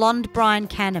like a blonde Brian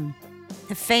Canham,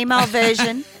 a female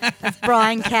version of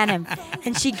Brian Canham,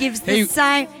 and she gives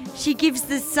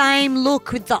the same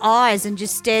look with the eyes and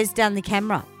just stares down the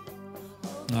camera.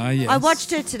 Oh, yes. I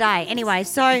watched her today. Anyway,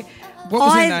 so what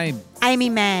was her name? Amy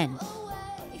Mann.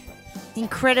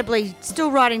 Incredibly,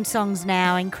 still writing songs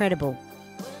now. Incredible.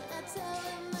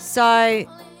 So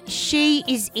she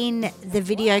is in the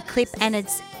video clip, and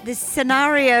the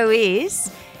scenario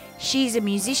is she's a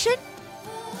musician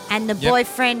and the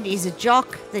boyfriend is a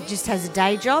jock that just has a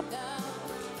day job,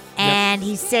 and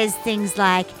he says things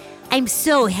like, "I'm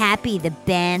so happy the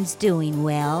band's doing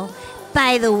well.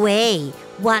 By the way,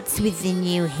 what's with the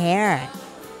new hair?"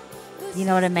 You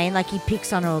know what I mean? Like, he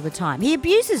picks on her all the time. He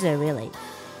abuses her, really.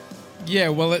 Yeah,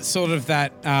 well, it's sort of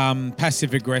that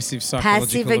passive-aggressive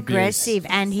psychological Passive-aggressive,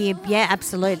 and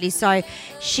absolutely. So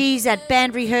she's at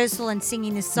band rehearsal and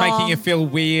singing the song. Making her feel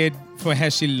weird for how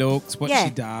she looks, what she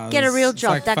does. Get a real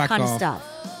job, like, that kind off. of stuff.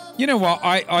 You know what?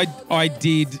 I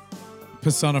did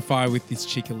personify with this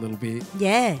chick a little bit.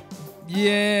 Yeah.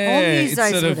 Yeah. All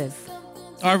musos would have.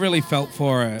 I really felt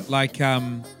for her. Like,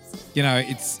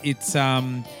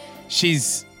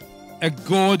 she's a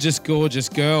gorgeous, gorgeous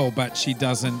girl, but she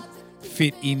doesn't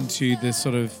fit into the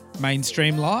sort of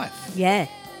mainstream life. Yeah,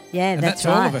 and that's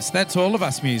all right. of us. That's all of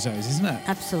us musos, isn't it?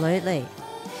 Absolutely.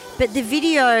 But the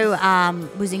video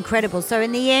was incredible. So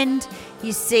in the end,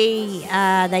 you see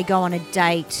they go on a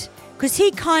date because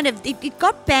he it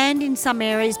got banned in some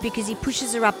areas because he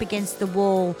pushes her up against the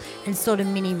wall and sort of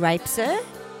mini rapes her.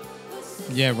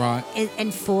 Yeah, right.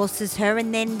 And forces her.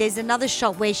 And then there's another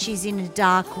shot where she's in a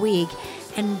dark wig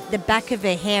and the back of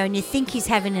her hair, and you think he's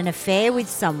having an affair with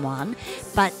someone,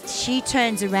 but she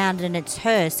turns around and it's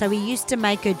her. So he used to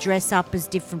make her dress up as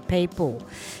different people.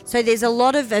 So there's a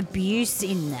lot of abuse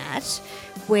in that,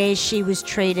 where she was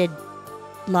treated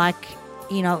like,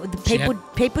 the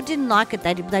people didn't like it.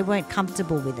 They weren't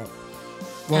comfortable with it.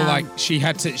 Well, like she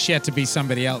had to be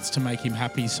somebody else to make him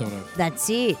happy, sort of. That's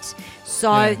it.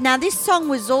 So now this song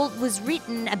was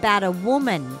written about a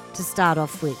woman to start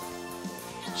off with.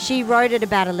 She wrote it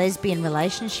about a lesbian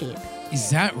relationship. Is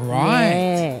that right?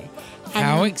 Yeah.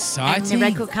 How exciting. And the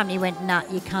record company went, "No,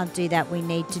 you can't do that. We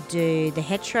need to do the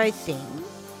hetero thing."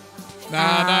 No,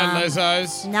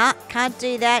 Lizos. No, can't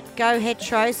do that. Go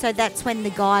hetero. So that's when the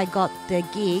guy got the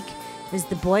gig as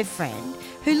the boyfriend,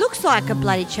 who looks like a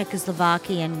bloody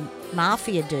Czechoslovakian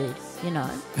mafia dude,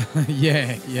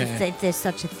 Yeah. If there's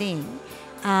such a thing.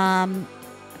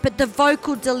 But the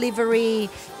vocal delivery,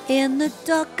 "In the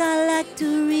dark I like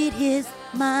to read his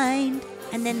mind,"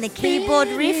 and then the keyboard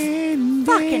riff,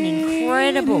 fucking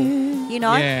incredible,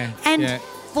 Yeah, and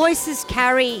Voices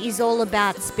Carry is all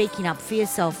about speaking up for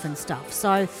yourself and stuff.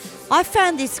 So I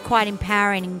found this quite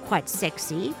empowering and quite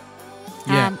sexy.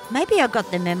 Yeah. Maybe I got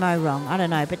the memo wrong, I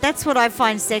don't know, but that's what I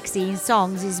find sexy in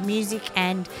songs, is music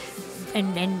and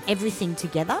everything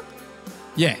together.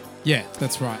 Yeah,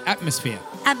 that's right. Atmosphere.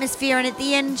 And at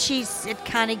the end she's at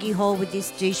Carnegie Hall with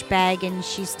this douchebag, and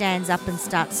she stands up and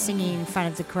starts singing in front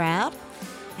of the crowd,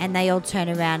 and they all turn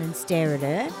around and stare at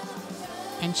her,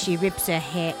 and she rips her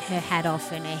hat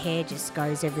off and her hair just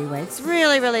goes everywhere. It's a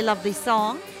really, really lovely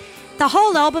song. The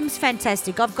whole album's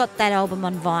fantastic. I've got that album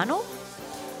on vinyl,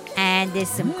 and there's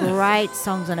some great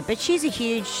songs on it, but she's a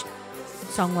huge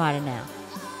songwriter now.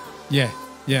 Yeah.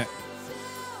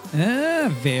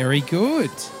 Very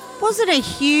good. Wasn't a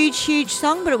huge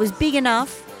song, but it was big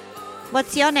enough.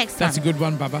 What's your next one? That's a good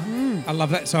one, Bubba. I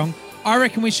love that song. I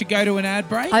reckon we should go to an ad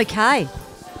break. Okay.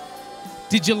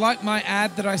 Did you like my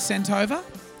ad that I sent over?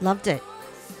 Loved it.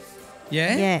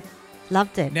 Yeah? Yeah,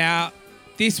 loved it. Now,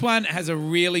 this one has a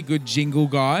really good jingle,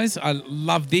 guys. I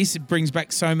love this. It brings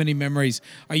back so many memories.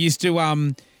 I used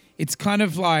to, it's kind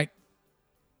of like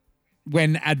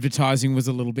when advertising was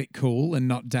a little bit cool and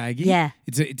not daggy. Yeah.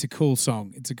 It's a cool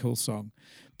song.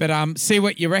 But see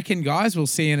what you reckon, guys. We'll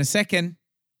see you in a second.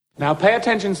 Now pay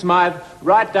attention, Smythe.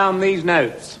 Write down these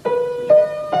notes.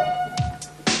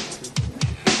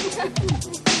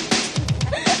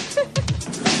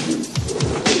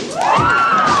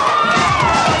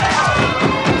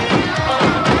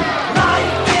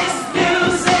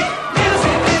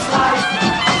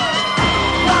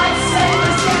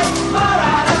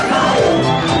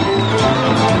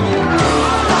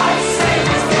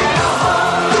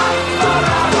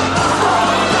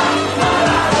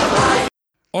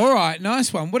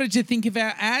 nice one. What did you think of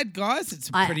our ad, guys? It's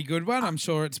a pretty good one. I'm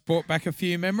sure it's brought back a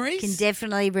few memories. Can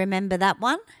definitely remember that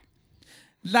one.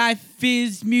 Life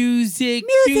is music.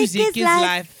 Music is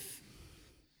life.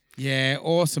 Yeah,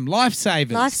 awesome.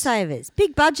 Lifesavers. Lifesavers.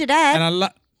 Big budget ad.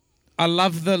 And I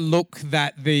love the look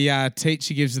that the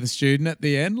teacher gives the student at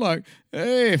the end. Like,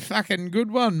 hey, fucking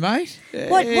good one, mate. Hey.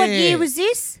 What year was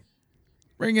this?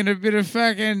 Bringing a bit of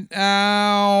fucking,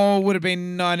 would have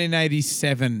been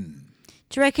 1987.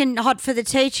 Do you reckon Hot for the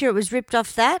Teacher, it was ripped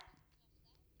off that?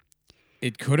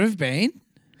 It could have been.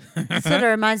 It sort of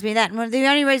reminds me of that. And the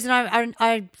only reason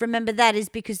I remember that is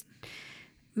because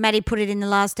Maddie put it in the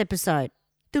last episode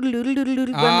when we were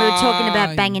talking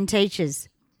about banging teachers.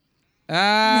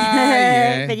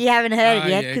 Yeah. But you haven't heard it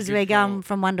yet because good we're going call.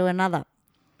 from one to another.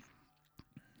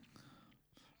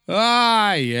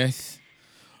 Yes.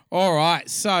 All right,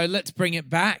 so let's bring it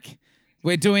back.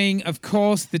 We're doing, of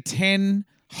course, the 10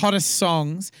 hottest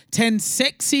songs, 10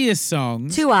 sexiest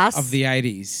songs to us of the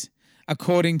 80s,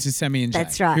 according to Sammy and Jay.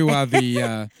 That's right. Who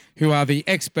are the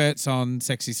experts on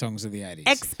sexy songs of the 80s.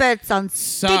 Experts on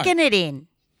sticking it in.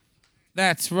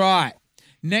 That's right.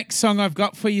 Next song I've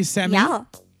got for you, Sammy. Yeah.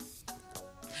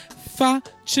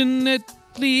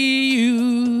 Fortunately,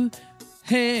 you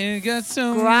have got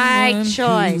someone Great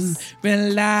choice. who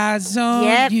relies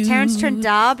on you. Terence Trent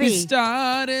D'Arby. We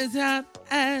started out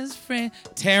as friends.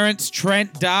 Terence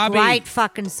Trent D'Arby. Great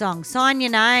fucking song. Sign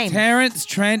your name. Terence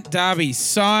Trent D'Arby.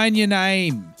 Sign your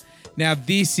name. Now,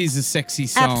 this is a sexy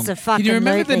song. Abso-fucking-lutely. Can you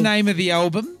remember the name of the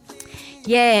album?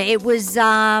 Yeah, it was...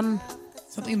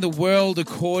 Something The World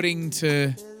According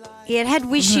to... Yeah, it had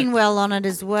Wishing Well on it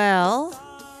as well.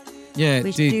 Yeah,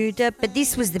 it did. But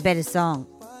this was the better song.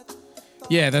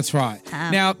 Yeah, that's right.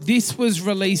 Now, this was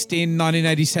released in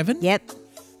 1987. Yep.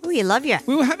 Oh, you love you.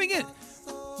 We were having it.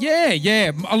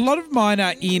 Yeah. A lot of mine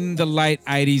are in the late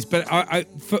 80s, but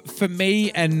for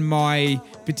me and my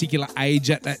particular age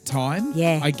at that time,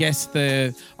 I guess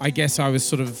I was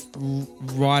sort of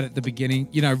right at the beginning,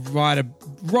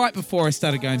 right before I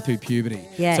started going through puberty.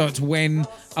 Yeah. So it's when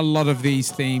a lot of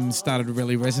these themes started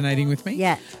really resonating with me.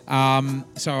 Yeah.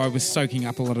 So I was soaking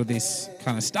up a lot of this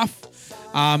kind of stuff.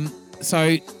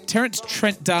 So Terence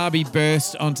Trent D'Arby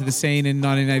burst onto the scene in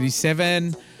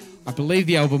 1987. I believe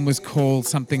the album was called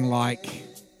something like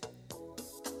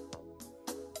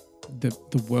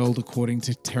The World According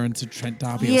to Terence Trent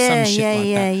D'Arby or some shit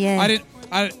like that. Yeah.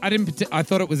 I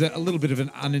thought it was a little bit of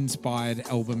an uninspired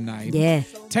album name. Yeah.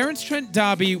 Terence Trent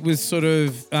D'Arby was sort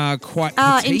of quite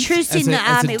petite Introducing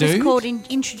as a it dude. was called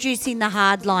Introducing the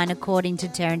Hard Line according to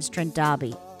Terence Trent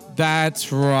D'Arby.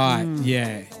 That's right.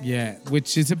 Yeah.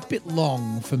 Which is a bit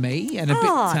long for me and a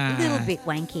little bit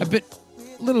wanky.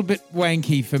 Little bit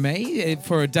wanky for me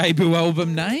for a debut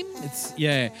album name.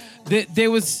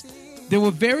 There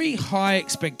were very high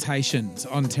expectations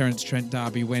on Terence Trent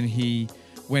D'Arby when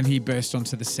he burst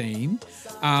onto the scene.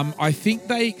 I think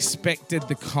they expected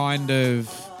the kind of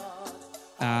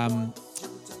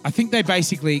I think they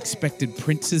basically expected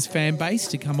Prince's fan base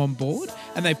to come on board,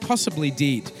 and they possibly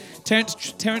did.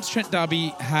 Terence Trent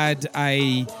D'Arby had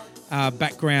a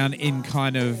background in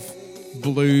kind of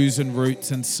blues and roots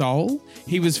and soul.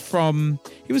 He was from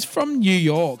New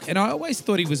York, and I always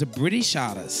thought he was a British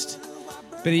artist,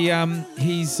 but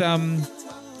he's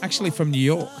actually from New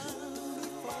York.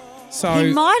 So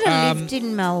he might have lived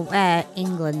in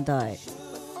England though.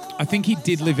 I think he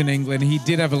did live in England. He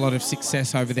did have a lot of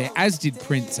success over there, as did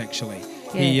Prince actually.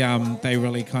 Yeah. They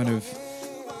really kind of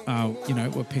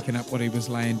were picking up what he was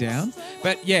laying down.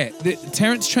 But yeah,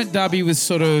 Terence Trent D'Arby was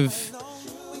sort of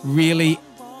really,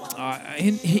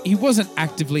 he wasn't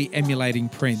actively emulating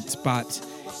Prince, but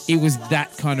it was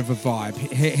that kind of a vibe.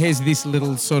 Here's this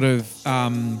little sort of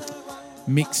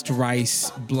mixed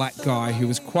race black guy who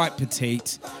was quite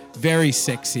petite, very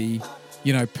sexy,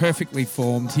 perfectly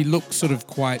formed. He looked sort of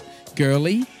quite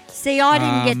girly. See, I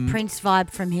didn't get Prince vibe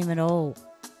from him at all.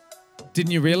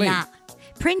 Didn't you really? Nah.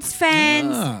 Prince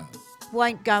fans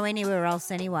won't go anywhere else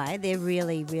anyway. They're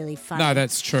really, really funny. No,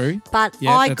 that's true. But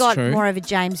yeah, I got more of a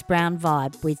James Brown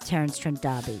vibe with Terence Trent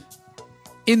D'Arby.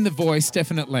 In the voice,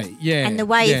 definitely. Yeah. And the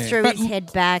way he threw his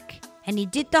head back, and he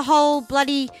did the whole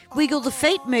bloody wiggle the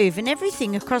feet move and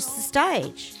everything across the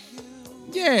stage.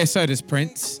 Yeah, so does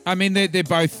Prince. I mean, they're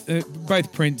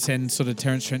both Prince and sort of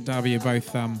Terence Trent D'Arby are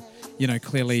both,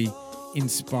 clearly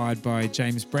inspired by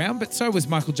James Brown, but so was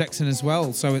Michael Jackson as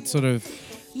well. So it's sort of,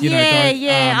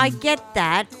 I get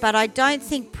that, but I don't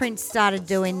think Prince started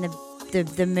doing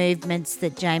the movements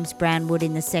that James Brown would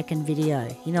in the second video.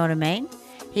 You know what I mean?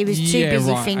 He was too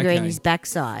busy fingering his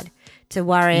backside to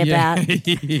worry about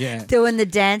doing the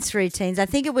dance routines. I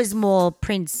think it was more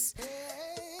Prince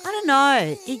I don't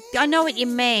know. I know what you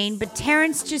mean, but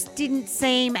Terence just didn't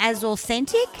seem as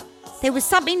authentic. There was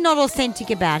something not authentic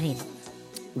about him.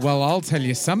 Well, I'll tell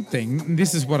you something.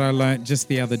 This is what I learnt just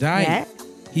the other day. Yeah.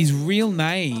 His real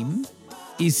name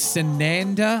is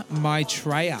Sananda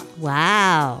Maitreya.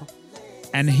 Wow.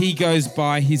 And he goes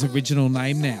by his original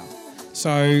name now.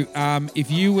 So if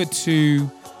you were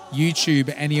to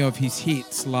YouTube any of his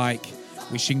hits like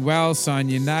Wishing Well, Sign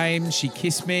Your Name, She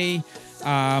Kissed Me,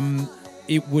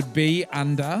 it would be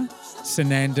under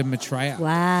Sananda Maitreya.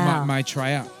 Wow.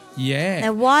 Maitreya. Yeah.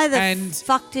 Now, why the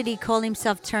fuck did he call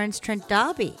himself Terence Trent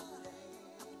D'Arby?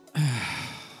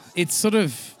 It's sort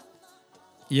of,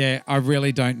 yeah, I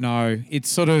really don't know. It's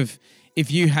sort of, if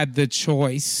you had the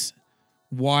choice,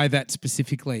 why that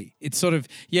specifically? It's sort of,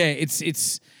 yeah,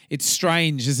 it's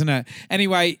strange, isn't it?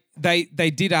 Anyway, they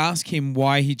did ask him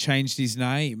why he changed his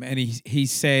name, and he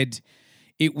said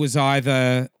it was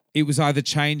either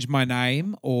change my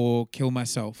name or kill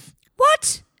myself.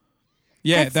 What?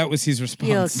 Yeah, that was his response.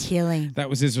 You're killing. That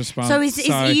was his response. So is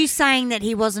you saying that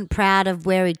he wasn't proud of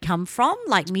where he'd come from,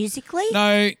 like musically?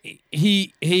 No,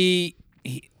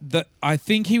 I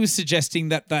think he was suggesting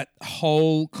that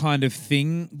whole kind of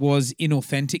thing was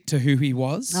inauthentic to who he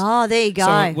was. Oh, there you go.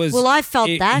 So it was, well, I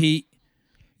felt that. I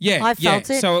felt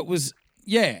it. So it was,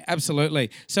 yeah,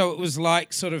 absolutely. So it was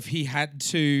like sort of he had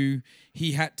to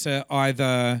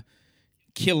either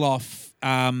kill off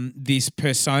this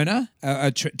persona,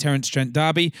 Terence Trent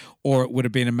D'Arby, or it would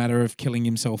have been a matter of killing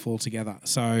himself altogether.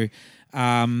 So,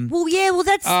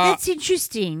 that's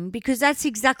interesting because that's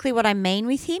exactly what I mean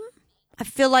with him. I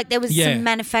feel like there was some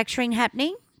manufacturing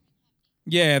happening.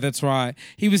 Yeah, that's right.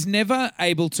 He was never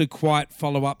able to quite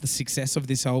follow up the success of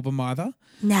this album either.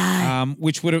 No,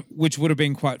 which would have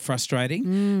been quite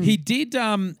frustrating. He did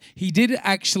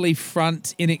actually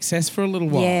front In Excess for a little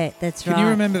while. Yeah, that's right. Can you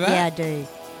remember that? Yeah, I do.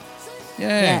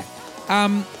 Yeah.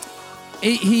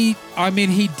 He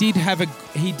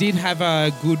did have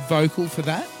a good vocal for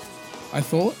that, I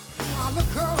thought.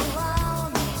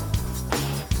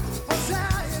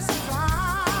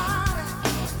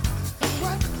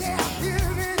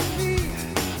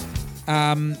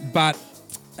 But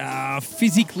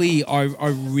physically, I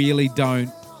really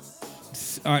don't.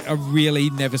 I really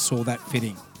never saw that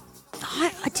fitting.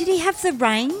 Did he have the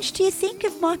range, do you think,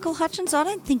 of Michael Hutchence? I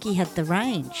don't think he had the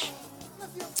range.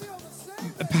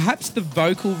 Perhaps the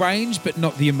vocal range, but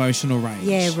not the emotional range.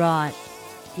 Yeah, right.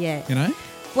 Yeah. You know?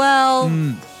 Well,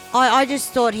 I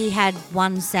just thought he had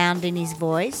one sound in his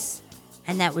voice,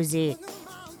 and that was it.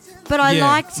 But I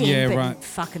liked him, but right.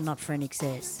 fucking not for In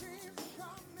Excess.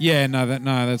 Yeah, no,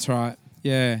 that's right.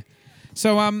 Yeah.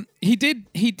 So he did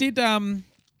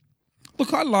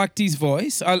look, I liked his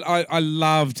voice. I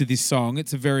loved this song.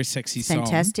 It's a very sexy song.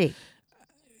 Fantastic.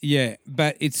 Yeah,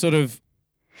 but it's sort of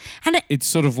it's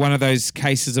sort of one of those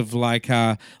cases of like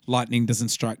lightning doesn't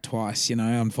strike twice, you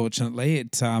know, unfortunately.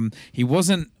 He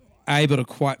wasn't able to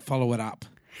quite follow it up.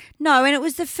 No, and it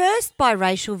was the first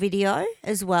biracial video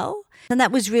as well. And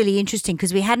that was really interesting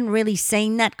because we hadn't really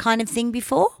seen that kind of thing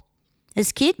before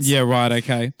as kids. Yeah, right,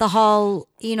 okay. The whole,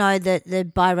 you know,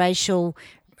 the biracial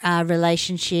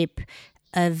relationship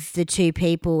of the two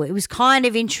people. It was kind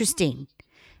of interesting.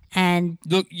 And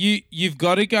look, you've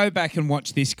got to go back and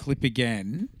watch this clip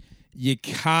again. You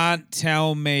can't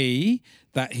tell me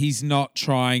that he's not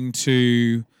trying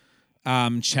to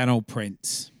channel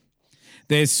Prince.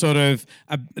 There's sort of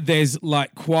there's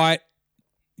the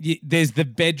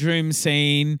bedroom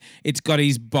scene. It's got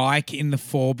his bike in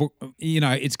the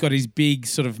it's got his big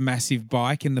sort of massive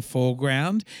bike in the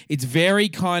foreground. It's very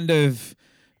kind of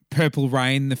Purple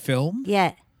Rain, the film.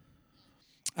 yeah.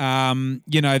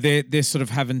 They're sort of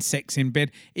having sex in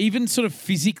bed. Even sort of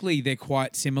physically, they're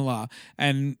quite similar.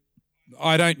 And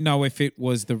I don't know if it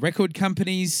was the record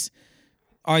company's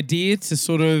idea to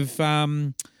sort of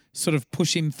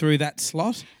push him through that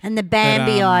slot. And the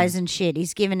Bambi eyes and shit.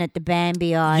 He's giving it the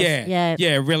Bambi eyes.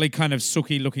 Yeah, really kind of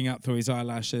sooky looking up through his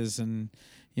eyelashes and,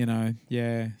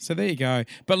 So there you go.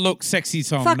 But look, sexy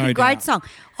song, fucking no great doubt.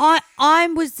 song. I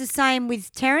was the same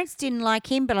with Terence. Didn't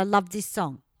like him, but I loved this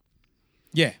song.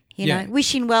 Yeah. You know,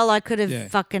 Wishing Well, I could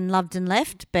have fucking loved and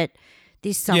left, but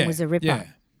this song was a ripper.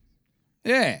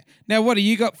 Yeah. Now, what do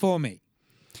you got for me?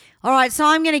 All right, so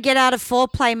I'm going to get out of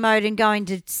foreplay mode and go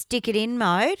into stick it in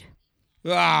mode.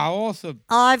 Ah, awesome.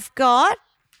 I've got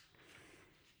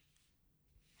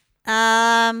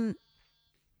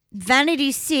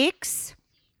Vanity 6,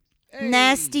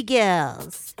 Nasty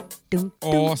Girls. Dun,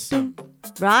 dun, Awesome. dun.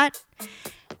 Right?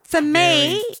 For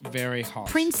me, Very hot.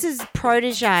 Prince's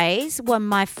proteges were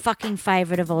my fucking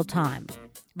favourite of all time.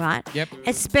 right? Yep.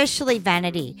 Especially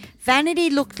Vanity. Vanity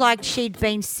looked like she'd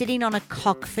been sitting on a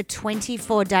cock for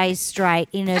 24 days straight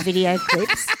in her video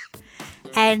clips,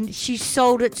 and she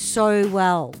sold it so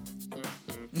well.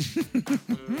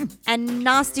 And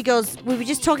Nasty Girls, we were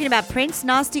just talking about Prince.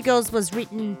 Nasty Girls was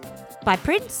written by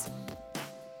Prince.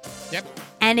 Yep.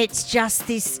 And it's just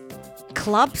this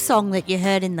club song that you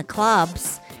heard in the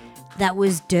clubs that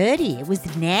was dirty. It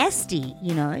was nasty,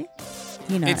 you know.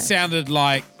 It sounded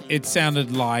like it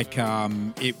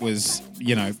was,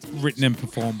 written and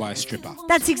performed by a stripper.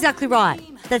 That's exactly right.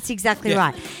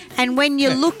 Right. And when you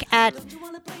look at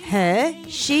her,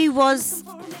 she was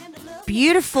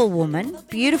beautiful woman.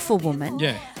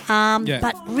 Yeah.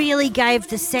 But really gave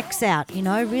the sex out,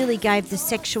 really gave the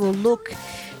sexual look.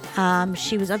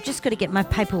 I've just got to get my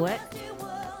paperwork.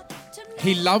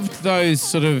 He loved those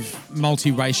sort of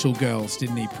multiracial girls,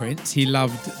 didn't he, Prince? He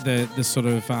loved the sort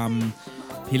of,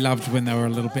 he loved when they were a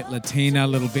little bit Latina, a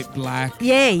little bit black.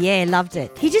 Yeah, loved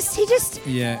it. He just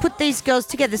put these girls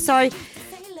together. So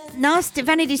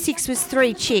Vanity 6 was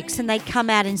 3 chicks, and they'd come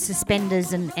out in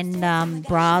suspenders and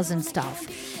bras and stuff.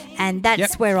 And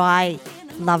that's where I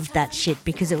loved that shit,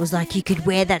 because it was like you could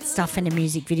wear that stuff in a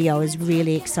music video. I was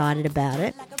really excited about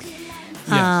it.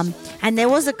 Yes. And there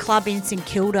was a club in St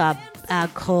Kilda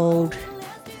called...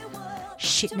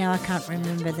 Shit, now I can't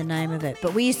remember the name of it.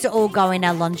 But we used to all go in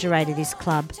our lingerie to this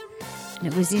club. And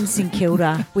it was in St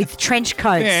Kilda with trench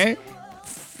coats. Yeah.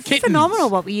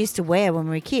 Phenomenal what we used to wear when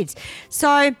we were kids.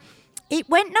 So it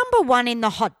went number 1 in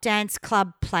the Hot Dance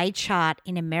Club play chart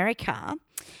in America.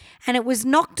 And it was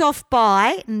knocked off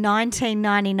by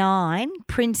 1999,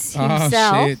 Prince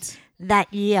himself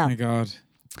that year. Oh, my God.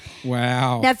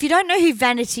 Wow. Now, if you don't know who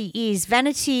Vanity is,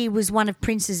 Vanity was one of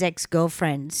Prince's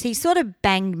ex-girlfriends. He sort of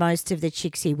banged most of the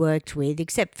chicks he worked with,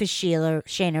 except for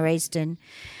Sheena Easton.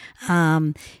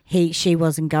 She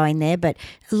wasn't going there, but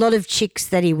a lot of chicks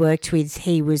that he worked with,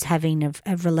 he was having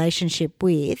a relationship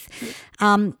with.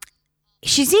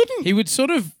 He would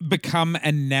sort of become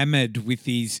enamored with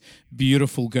these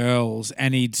beautiful girls,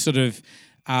 and he'd sort of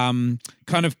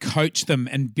kind of coach them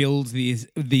and build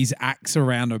these acts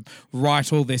around them,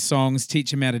 write all their songs,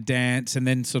 teach them how to dance, and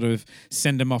then sort of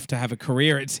send them off to have a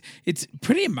career. It's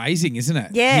pretty amazing, isn't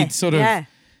it? Yeah. He'd sort of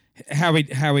how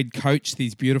he'd coach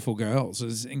these beautiful girls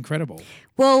is incredible.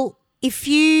 Well,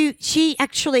 she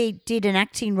actually did an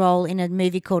acting role in a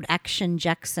movie called Action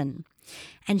Jackson.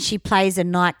 And she plays a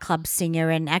nightclub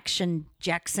singer, and Action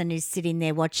Jackson is sitting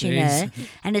there watching her.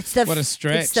 And it's what a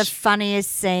stretch. It's the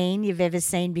funniest scene you've ever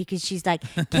seen, because she's like,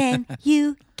 "Can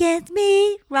you get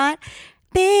me right?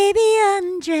 Baby,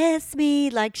 undress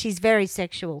me." Like, she's very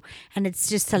sexual, and it's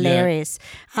just hilarious.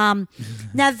 Now,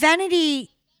 Vanity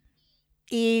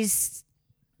is...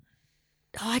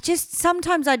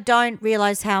 sometimes I don't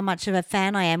realise how much of a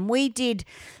fan I am. We did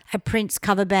a Prince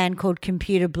cover band called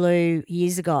Computer Blue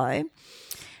years ago.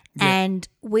 Yeah. And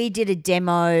we did a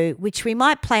demo, which we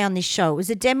might play on this show. It was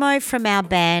a demo from our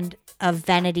band of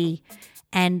Vanity,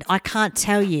 and I can't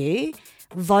tell you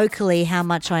vocally how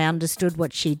much I understood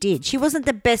what she did. She wasn't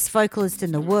the best vocalist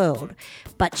in the world,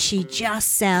 but she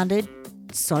just sounded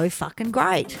so fucking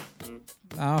great.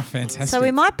 Oh, fantastic. So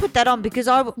we might put that on, because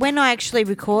when I actually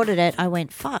recorded it, I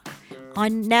went, fuck.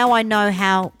 Now I know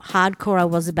how hardcore I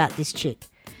was about this chick,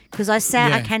 because I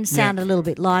can sound a little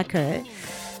bit like her.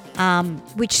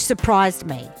 Which surprised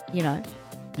me, Yeah.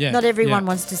 Not everyone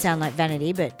wants to sound like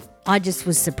Vanity, but I just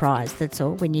was surprised, that's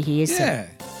all, when you hear something.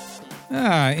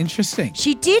 Ah, interesting.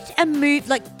 She did a move,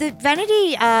 like the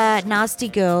Vanity Nasty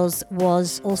Girls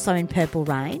was also in Purple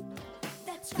Rain.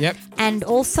 Yep. And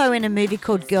also in a movie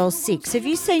called Girl 6. Have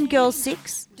you seen Girl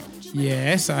 6?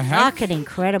 Yes, I have. Fucking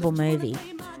incredible movie.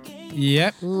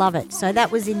 Yep. Love it. So that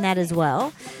was in that as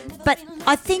well. But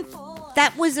I think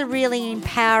that was a really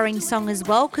empowering song as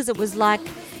well, because it was like,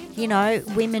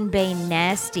 women being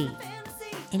nasty.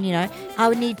 And, I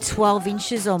would need 12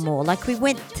 inches or more. Like, we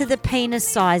went to the penis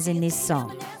size in this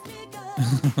song.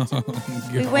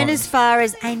 We went as far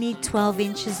as, I need 12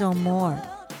 inches or more.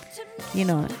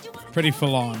 Pretty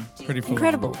full on.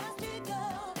 Incredible.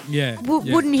 Yeah.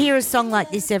 Wouldn't hear a song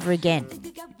like this ever again.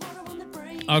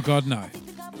 Oh, God, no.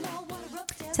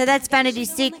 So that's Vanity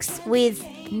 6 with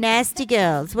Nasty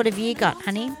Girls. What have you got,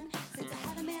 honey?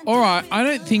 All right. I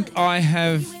don't think I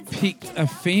have picked a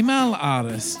female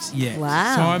artist yet.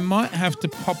 Wow. So I might have to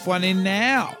pop one in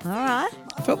now. All right.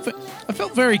 I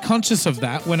felt very conscious of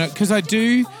that because I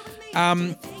do,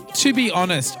 to be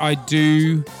honest, I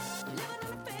do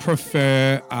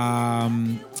prefer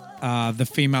the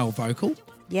female vocal.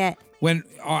 Yeah. When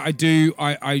I do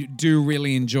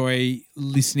really enjoy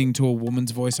listening to a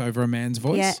woman's voice over a man's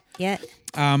voice. Yeah.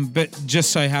 But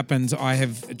just so happens I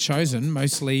have chosen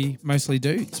mostly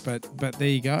dudes. But there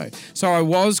you go. So I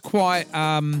was quite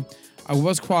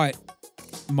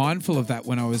mindful of that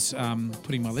when I was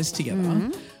putting my list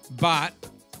together. But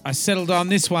I settled on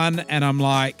this one, and I'm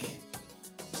like,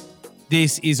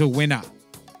 this is a winner.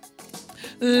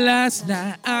 Last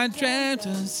night I dreamt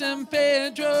of San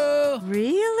Pedro.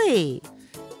 Really?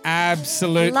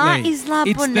 Absolutely. La Isla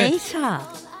It's Bonita.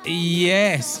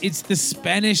 Yes, it's the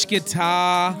Spanish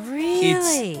guitar.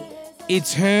 Really?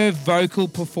 It's her vocal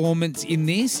performance in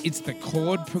this. It's the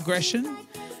chord progression.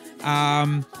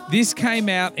 This came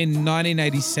out in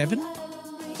 1987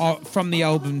 from the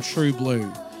album True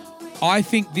Blue. I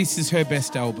think this is her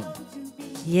best album.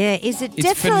 Yeah, is it It's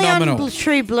definitely phenomenal. on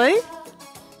True Blue?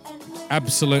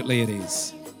 Absolutely it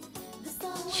is.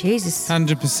 Jesus.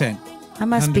 100%. I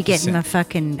must be getting 100%. my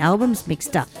fucking albums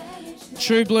mixed up.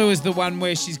 True Blue is the one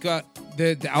where she's got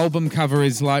the album cover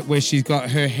is like where she's got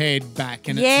her head back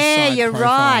and it's a Yeah, side you're profile.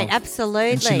 right.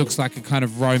 Absolutely. And she looks like a kind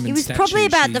of Roman It was statue. probably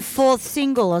about She- the fourth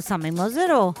single or something, was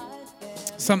it? Or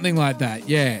Something like that,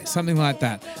 yeah, something like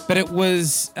that. But it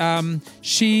was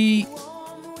she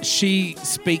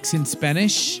speaks in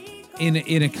Spanish in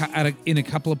a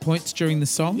couple of points during the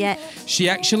song. Yeah. She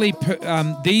actually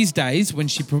these days when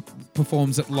she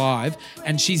performs it live,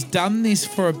 and she's done this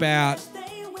for about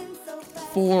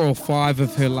 4 or 5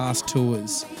 of her last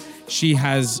tours. She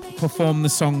has performed the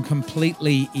song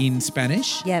completely in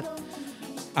Spanish. yep.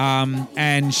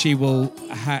 And she will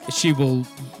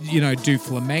do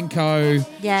flamenco.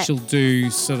 Yeah. She'll do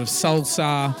sort of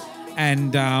salsa,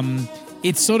 and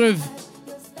it's sort of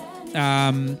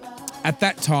at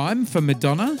that time for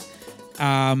Madonna.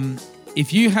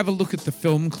 If you have a look at the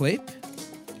film clip,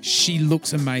 she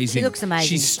looks amazing. She looks amazing.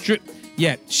 She's stripped.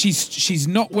 Yeah, she's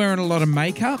not wearing a lot of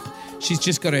makeup. She's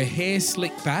just got her hair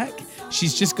slicked back.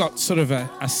 She's just got sort of a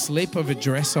slip of a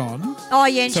dress on. Oh,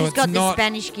 yeah, and So she's it's got the not-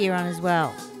 Spanish gear on as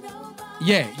well.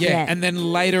 Yeah. Yeah. And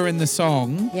then later in the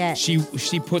song, Yeah. she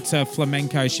puts a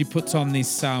flamenco. She puts on this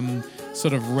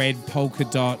sort of red polka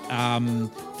dot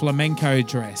flamenco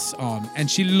dress on, and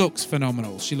she looks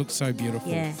phenomenal. She looks so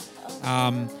beautiful. Yeah.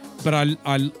 But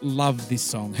I love this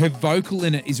song. Her vocal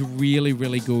in it is really,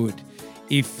 really good.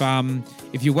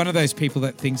 If you're one of those people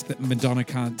that thinks that Madonna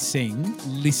can't sing,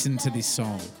 listen to this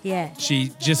song. Yeah.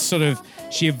 She just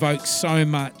she evokes so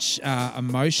much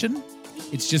emotion.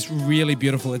 It's just really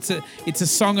beautiful. It's a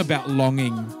song about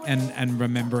longing and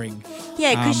remembering.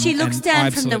 Yeah, because she looks and I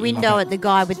down from the absolutely window love at the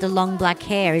guy with the long black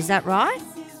hair. Is that right?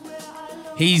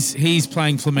 He's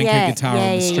playing flamenco Yeah, guitar yeah,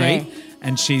 on the yeah, street, yeah.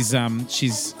 and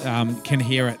she's can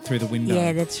hear it through the window.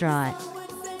 Yeah, that's right.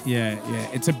 Yeah.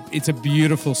 It's a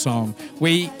beautiful song.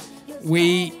 We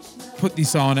put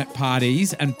this on at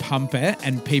parties and pump it,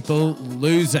 and people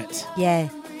lose it. Yeah.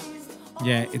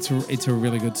 Yeah, it's a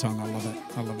really good song. I love it.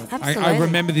 I Absolutely.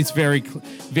 remember this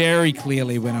very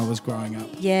clearly when I was growing up.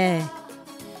 Yeah.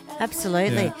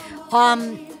 Absolutely.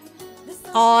 Yeah.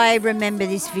 I remember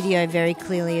this video very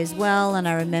clearly as well, and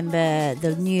I remember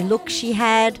the new look she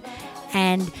had.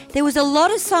 And there was a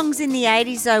lot of songs in the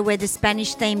 80s, though, where the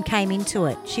Spanish theme came into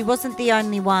it. She wasn't the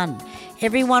only one.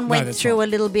 Everyone went that's through right.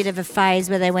 a little bit of a phase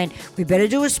where they went, we better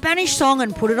do a Spanish song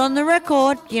and put it on the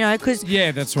record, because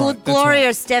Yeah, that's right. That's Gloria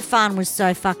right. Estefan was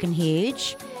so fucking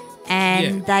huge.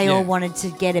 And Yeah, they all yeah. wanted to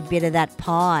get a bit of that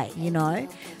pie, And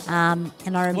I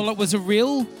remember... Well,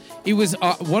 it was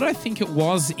what I think it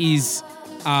was is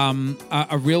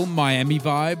a real Miami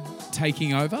vibe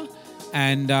taking over.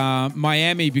 And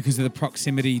Miami, because of the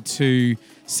proximity to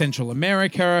Central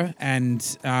America and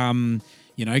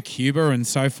Cuba and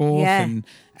so forth, Yeah.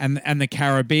 and the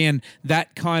Caribbean,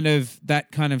 that kind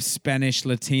of Spanish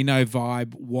Latino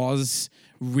vibe was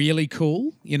really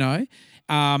cool.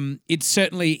 It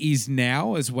certainly is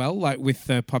now as well, like with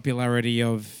the popularity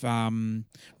of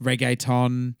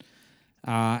reggaeton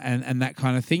and that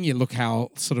kind of thing. You look how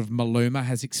sort of Maluma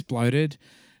has exploded,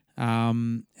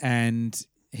 and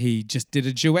he just did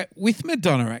a duet with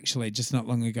Madonna actually just not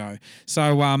long ago.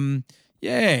 So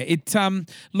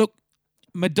look,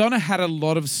 Madonna had a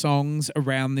lot of songs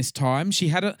around this time. She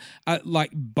had a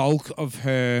bulk of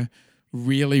her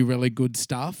really, really good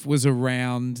stuff was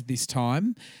around this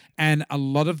time, and a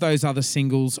lot of those other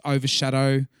singles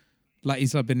overshadow La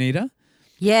Isla Bonita.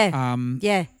 Yeah.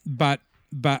 Yeah. But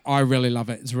I really love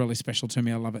it. It's really special to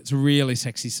me. I love it. It's a really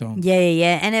sexy song.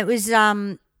 Yeah. And it was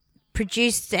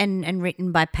produced and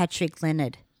written by Patrick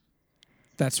Leonard.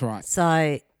 That's right.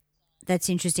 So that's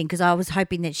interesting because I was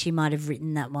hoping that she might have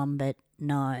written that one, but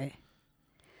no.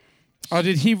 Oh,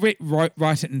 did he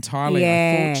write it entirely?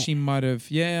 Yeah. I thought she might have.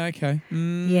 Yeah, okay.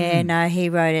 Yeah, no, he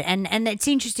wrote it. And it's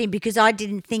interesting because I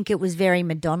didn't think it was very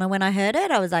Madonna when I heard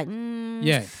it. I was like,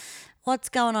 Yeah. what's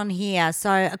going on here?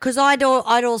 So, because I'd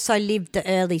also lived the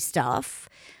early stuff.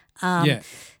 Yeah.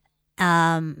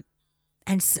 And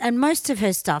most of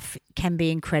her stuff can be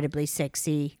incredibly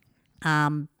sexy.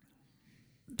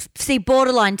 See,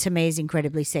 Borderline to me is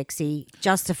incredibly sexy.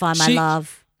 Justify My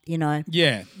Love. You know.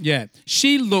 Yeah, yeah.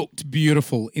 She looked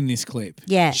beautiful in this clip.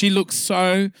 Yeah. She looks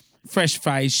so fresh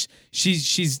faced.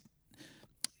 She's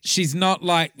not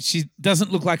like, she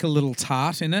doesn't look like a little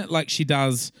tart in it like she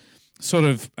does sort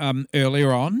of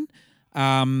earlier on.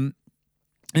 And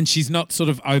she's not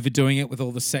sort of overdoing it with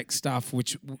all the sex stuff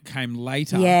which came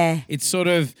later. Yeah. It's sort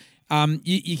of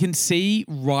you can see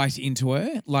right into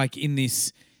her like in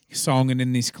this song and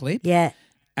in this clip. Yeah.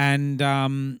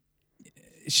 And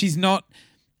she's not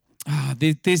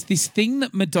there's this thing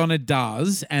that Madonna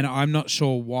does, and I'm not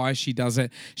sure why she does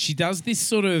it. She does this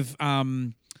sort of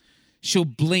she'll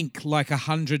blink like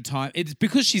 100 times. It's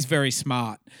because she's very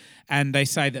smart, and they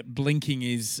say that blinking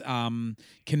is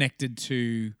connected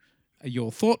to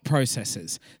your thought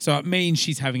processes. So it means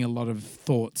she's having a lot of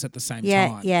thoughts at the same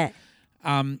time. Yeah.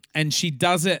 And she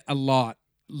does it a lot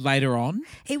later on.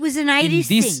 It was an 80s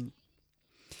thing.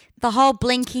 The whole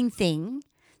blinking thing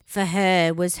for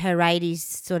her was her 80s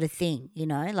sort of thing, you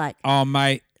know, like. Oh,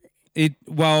 mate, it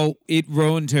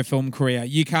ruined her film career.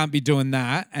 You can't be doing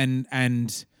that and be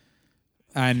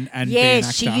an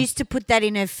actor. She used to put that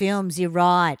in her films. You're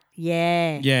right.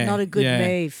 Yeah. Not a good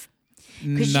move.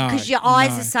 Because your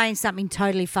eyes are saying something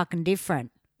totally fucking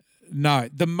different. No,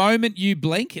 the moment you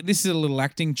blink, this is a little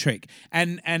acting trick.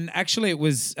 And actually it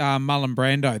was Marlon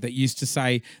Brando that used to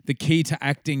say the key to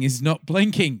acting is not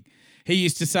blinking. He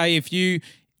used to say if you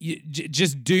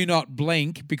just do not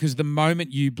blink, because the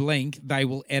moment you blink, they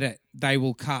will edit, they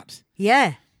will cut.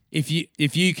 Yeah. If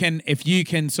you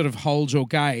can sort of hold your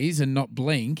gaze and not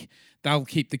blink, they'll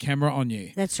keep the camera on you.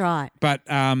 That's right. But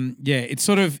it's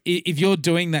sort of, if you're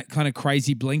doing that kind of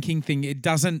crazy blinking thing, it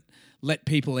doesn't let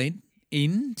people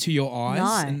in to your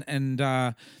eyes.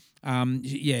 No.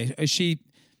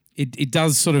 It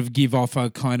does sort of give off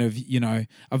a kind of, you know,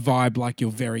 a vibe like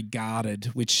you're very guarded,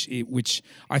 which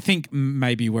I think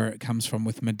maybe where it comes from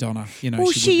with Madonna. You know,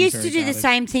 well, she used would to be do very the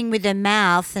same thing with her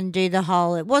mouth and do the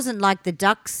whole. It wasn't like the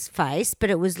duck's face,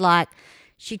 but it was like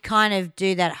she'd kind of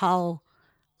do that whole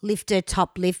lift her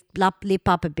top lip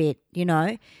up a bit, you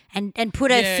know, and put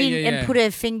her and put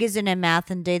her fingers in her mouth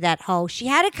and do that whole. She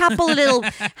had a couple of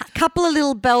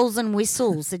little bells and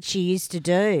whistles that she used to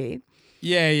do.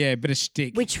 Yeah, bit of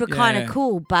shtick. Which were kind of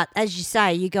cool, but as you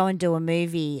say, you go and do a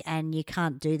movie and you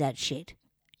can't do that shit,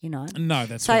 you know? No,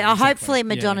 that's so right. So hopefully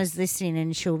Madonna's listening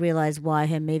and she'll realise why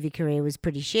her movie career was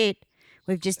pretty shit.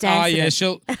 We've just answered it.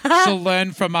 she'll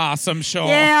learn from us, I'm sure.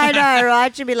 Yeah, I know,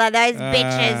 right? She'll be like, those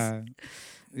bitches.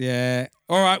 Yeah.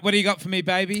 All right, what do you got for me,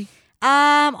 baby?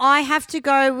 I have to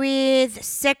go with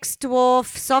Sex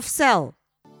Dwarf Soft Cell.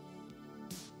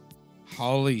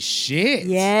 Holy shit.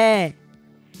 Yeah.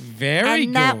 Very good.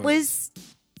 And that was,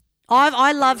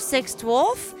 I love Sex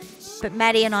Dwarf, but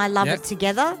Maddie and I love it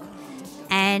together.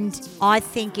 And I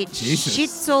think it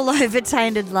shits all over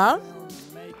Tainted Love.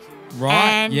 Right,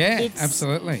 and it's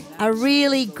absolutely. A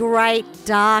really great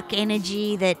dark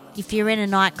energy that if you're in a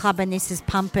nightclub and this is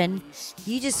pumping,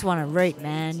 you just want to root,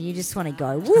 man. You just want to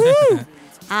go,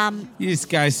 woohoo. You just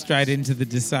go straight into the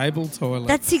disabled toilet.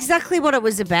 That's exactly what it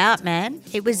was about, man.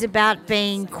 It was about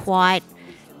being quite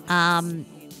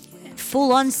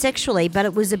full on sexually, but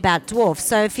it was about dwarfs.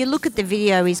 So if you look at the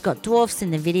video, he's got dwarfs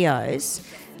in the videos,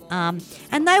 and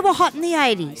they were hot in the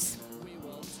 80s.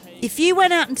 If you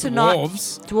went out into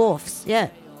dwarfs, yeah,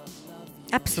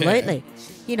 absolutely. Yeah.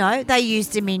 You know, they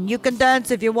used him in "You Can Dance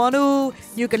If You Want To,"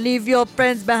 "You Can Leave Your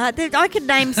Friends Behind." I could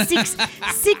name six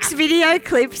video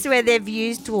clips where they've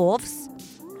used dwarfs.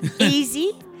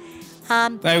 Easy.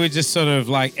 They were just sort of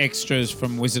like extras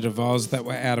from Wizard of Oz that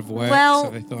were out of work. Well,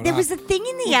 so they thought, there was a thing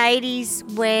in the 80s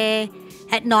where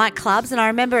at nightclubs, and I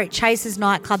remember at Chase's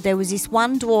nightclub, there was this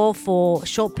one dwarf or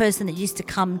short person that used to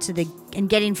come to and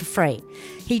get in for free.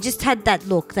 He just had that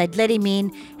look. They'd let him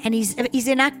in, and he's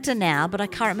an actor now, but I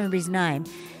can't remember his name.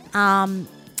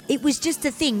 It was just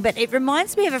a thing, but it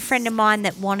reminds me of a friend of mine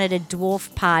that wanted a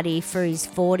dwarf party for his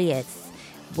 40th,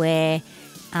 where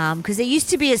because there used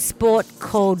to be a sport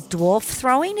called dwarf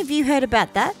throwing. Have you heard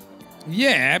about that?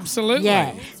 Yeah, absolutely.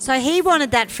 Yeah. So he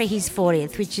wanted that for his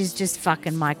 40th, which is just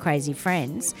fucking my crazy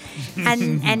friends.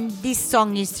 And this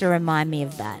song used to remind me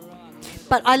of that.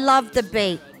 But I love the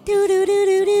beat.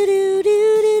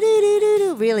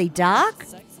 Really dark.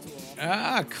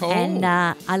 Ah, cool. And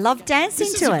I love dancing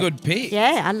This is to a it. good pick.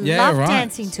 Yeah, I Yeah, love right.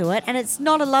 dancing to it, and it's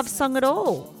not a love song at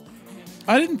all.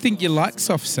 I didn't think you liked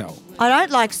Soft Cell. I don't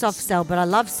like Soft Cell, but I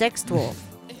love Sex Dwarf.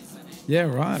 Yeah,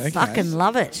 right. Okay. Fucking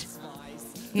love it.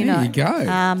 You There know. you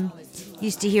go.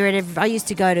 Used to hear it. I used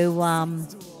to go to.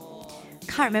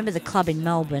 Can't remember the club in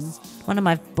Melbourne. One of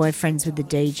my boyfriends was the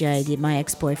DJ. My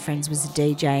ex-boyfriend's was the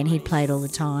DJ, and he'd play it all the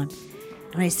time.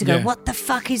 And I used to go, Yeah. "What the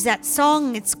fuck is that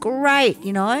song? It's great,"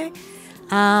 you know.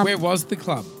 Where was the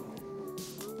club?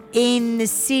 In the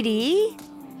city,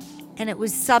 and it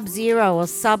was Sub-Zero or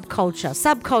Subculture.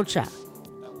 Subculture.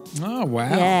 Oh, wow.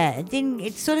 Yeah. It didn't.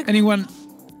 It sort of.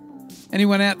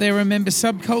 Anyone out there remember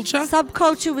Subculture?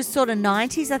 Subculture was sort of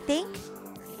 90s, I think.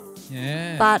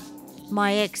 Yeah. But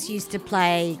my ex used to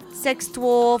play Sex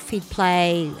Dwarf. He'd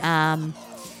play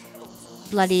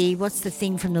bloody, what's the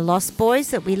thing from the Lost Boys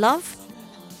that we love?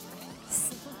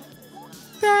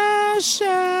 Thou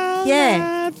shalt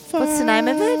Yeah. not What's the name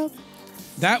of it? fall.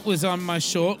 That was on my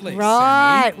shortlist.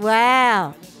 Right,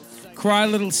 wow. Sammy. Cry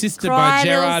Little Sister Cry by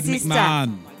Little Gerard Sister.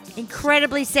 McMahon.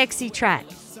 Incredibly sexy track.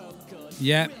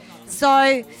 Yeah.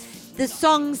 So the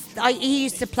songs, he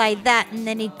used to play that, and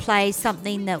then he'd play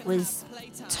something that was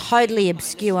totally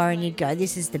obscure, and you'd go,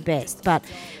 this is the best. But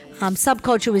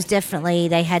Subculture was definitely,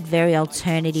 they had very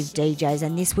alternative DJs,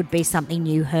 and this would be something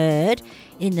you heard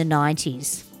in the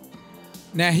 90s.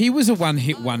 Now, he was a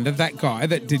one-hit wonder, that guy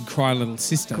that did Cry Little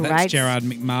Sister. Great. That's Gerard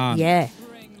McMahon. Yeah.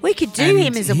 We could do And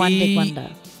him as a one-hit wonder.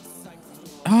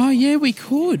 Oh, yeah, we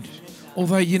could.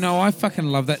 Although, you know, I fucking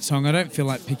love that song. I don't feel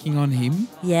like picking on him.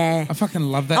 Yeah. I fucking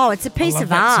love that. Oh, it's a piece I love of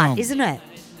that art, song. isn't it?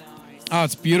 Oh,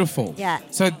 it's beautiful. Yeah.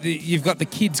 So you've got the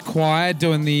kids choir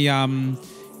doing the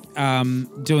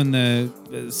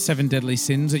seven deadly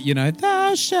sins. You know,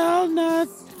 thou shalt not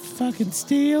fucking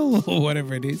steal or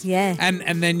whatever it is. Yeah.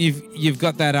 And then you've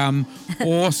got that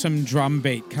awesome drum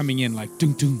beat coming in like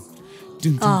dum dum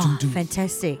dum dum Oh, dum dum.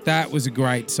 fantastic. That was a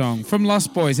great song from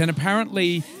Lost Boys, and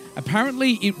apparently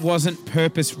it wasn't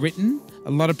purpose written.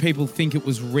 A lot of people think it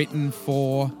was written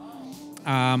for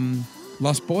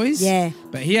Lost Boys. Yeah.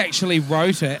 But he actually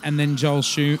wrote it, and then Joel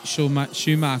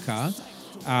Schumacher,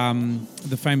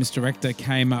 the famous director,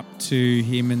 came up to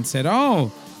him and said,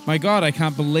 "Oh, my God, I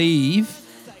can't believe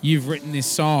you've written this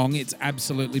song. It's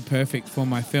absolutely perfect for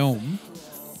my film."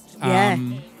 Yeah.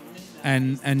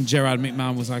 And Gerard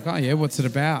McMahon was like, "Oh yeah, what's it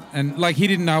about?" And like he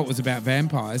didn't know it was about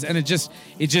vampires, and it just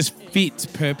fits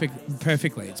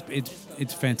perfectly.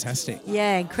 It's fantastic.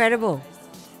 Yeah, incredible.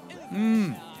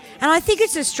 And I think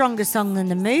it's a stronger song than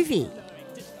the movie.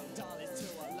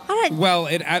 Well,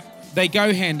 they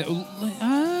go hand.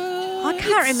 I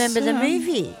can't remember the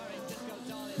movie.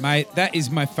 Mate, that is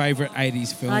my favourite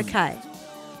 80s film. Okay.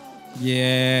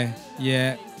 Yeah.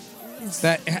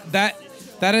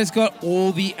 That has got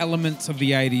all the elements of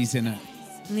the 80s in it.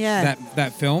 Yeah.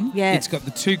 That film. Yeah. It's got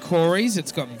the two Coreys.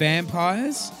 It's got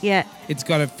vampires. Yeah. It's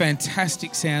got a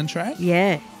fantastic soundtrack.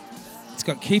 Yeah. It's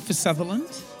got Kiefer Sutherland.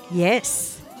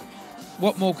 Yes.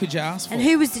 What more could you ask for? And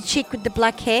who was the chick with the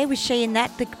black hair? Was she in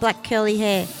that? The black curly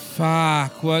hair?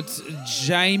 Fuck, what's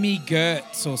Jamie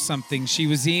Gertz or something? She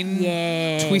was in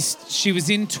Yeah. She was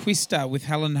in Twister with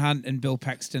Helen Hunt and Bill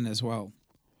Paxton as well.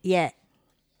 Yeah.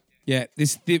 Yeah,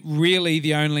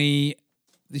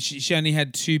 she only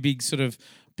had two big sort of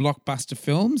blockbuster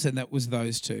films, and that was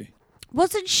those two.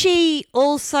 Wasn't she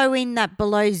also in that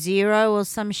Below Zero or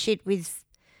some shit with...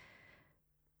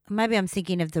 Maybe I'm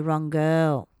thinking of the wrong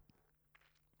girl.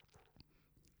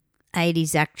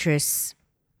 80s actress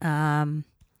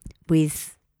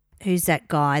with... Who's that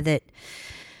guy that...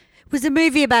 was a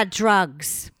movie about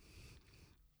drugs.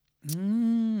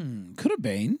 Could have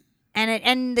been.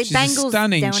 And the She's a Bangles...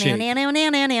 stunning chick.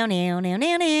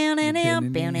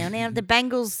 The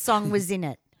Bangles song was in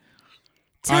it.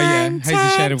 Oh, yeah.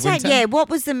 Hazy Shade of Winter? Yeah, what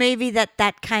was the movie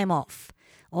that came off?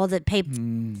 Or that people...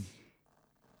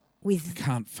 With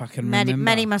Can't fucking Maddie, remember.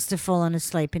 Maddie must have fallen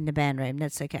asleep in the band room.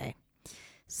 That's okay.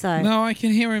 So No, I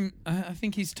can hear him. I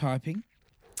think he's typing.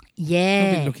 yeah,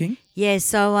 He'll be looking. yeah.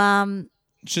 So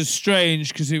Which is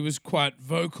strange because he was quite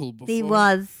vocal before. he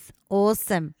was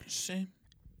awesome. See?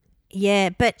 Yeah,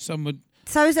 but Some would...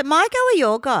 so is it my go or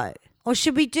your go, or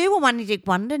should we do a one dick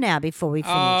wonder now before we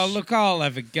finish? Oh, look, I'll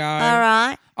have a go. All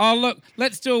right, Oh, look,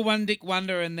 let's do a one dick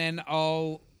wonder and then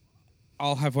I'll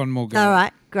have one more go. all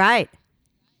right, great.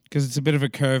 Because it's a bit of a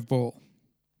curveball.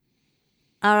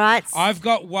 All right. I've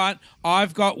got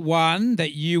one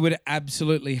that you would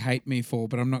absolutely hate me for,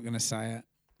 but I'm not going to say it.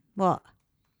 What?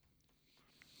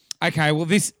 Okay, well,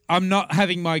 I'm not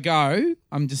having my go.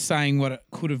 I'm just saying what it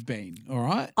could have been, all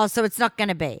right? Oh, so it's not going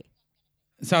to be.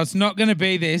 So it's not going to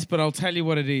be this, but I'll tell you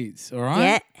what it is, all right?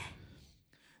 Yeah.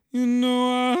 You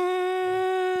know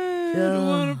I don't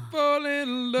want to fall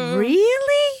in love.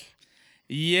 Really?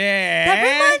 Yeah. That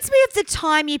reminds me of the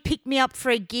time you picked me up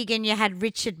for a gig and you had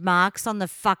Richard Marx on the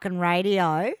fucking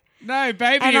radio. No,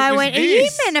 baby, And it I was went,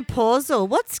 this. are you menopausal?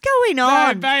 What's going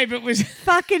on? No, babe, it was...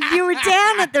 Fucking, you were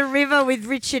down at the river with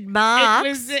Richard Marx. It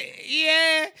was...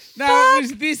 yeah. No, Fuck. it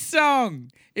was this song.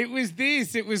 It was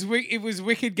this. It was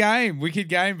Wicked Game. Wicked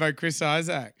Game by Chris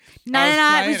Isaac. No,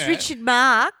 it was Richard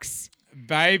Marx.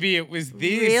 Baby, it was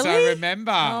this. Really? I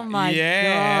remember. Oh, my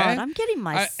God. I'm getting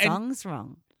my songs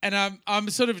wrong. And I'm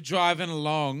sort of driving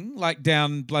along, like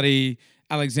down bloody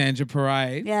Alexandra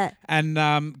Parade. Yeah. And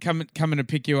coming to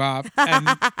pick you up. And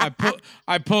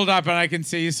I pulled up and I can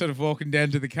see you sort of walking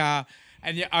down to the car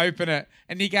and you open it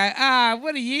and you go,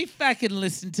 what do you fucking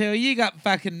listen to? You got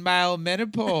fucking male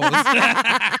menopause.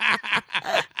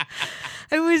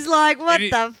 It was like, what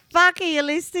the fuck are you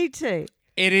listening to?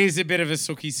 It is a bit of a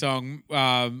sooky song,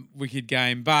 Wicked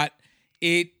Game, but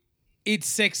it's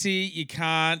sexy. You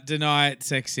can't deny it's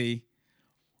sexy.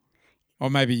 Or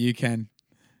maybe you can.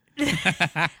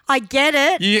 I get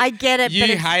it. You but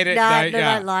hate it, no, don't I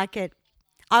ya? don't like it.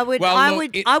 I would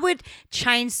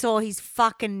chainsaw his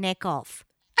fucking neck off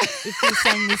if he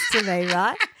sang this to me,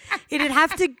 right? It'd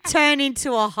have to turn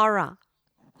into a horror.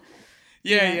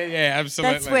 Yeah,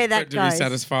 absolutely. That's where that to goes. be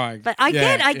satisfying. But I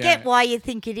get why you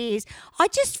think it is. I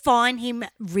just find him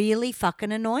really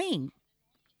fucking annoying.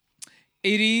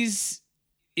 It is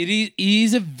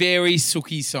a very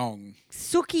sooky song.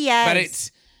 Sooky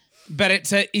as. But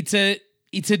it's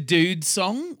a dude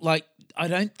song. Like, I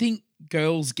don't think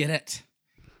girls get it.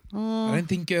 I don't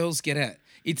think girls get it.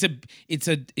 It's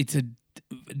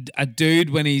a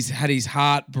dude when he's had his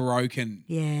heart broken.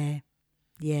 Yeah.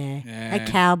 A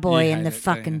cowboy in the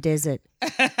fucking desert.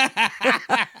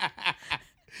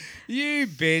 You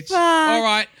bitch. Fuck. All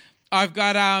right. I've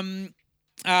got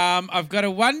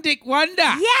a one dick wonder.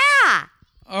 Yeah.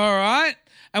 All right.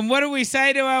 And what do we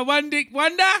say to our one dick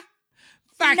wonder?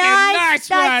 Fucking nice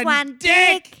one,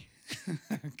 dick.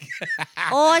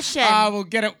 Awesome.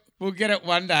 We'll get it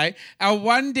one day. Our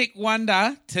one dick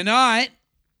wonder tonight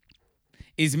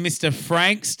is Mr.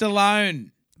 Frank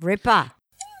Stallone. Ripper.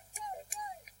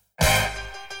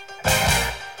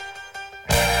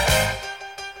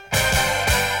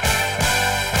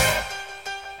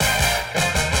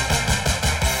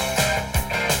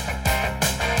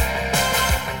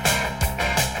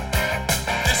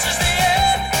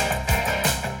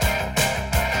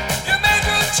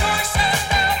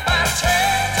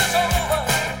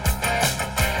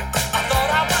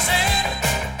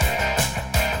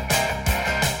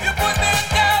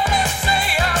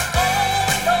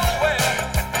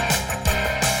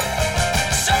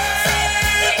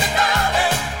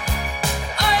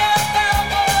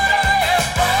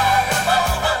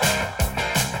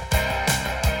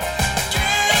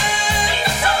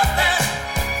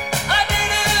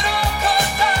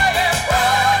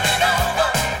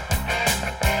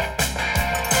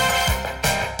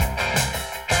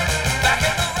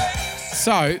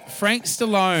 So Frank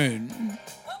Stallone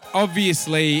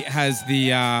obviously has the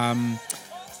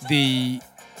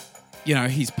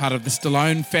he's part of the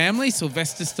Stallone family,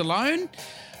 Sylvester Stallone.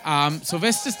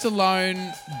 Sylvester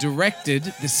Stallone directed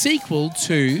the sequel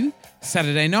to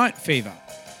Saturday Night Fever.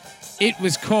 It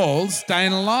was called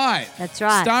Staying Alive. That's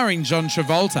right. Starring John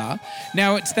Travolta.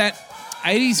 Now, it's that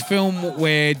 80s film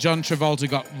where John Travolta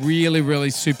got really,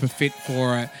 really super fit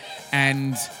for it.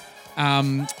 And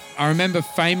I remember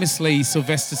famously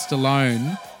Sylvester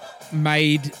Stallone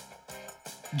made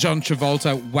John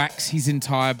Travolta wax his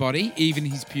entire body, even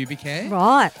his pubic hair.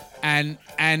 Right. And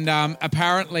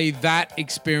apparently that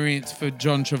experience for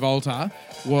John Travolta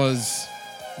was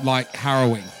like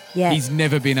harrowing. Yeah. He's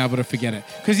never been able to forget it.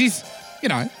 Because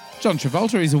John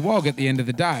Travolta is a wog at the end of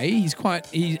the day.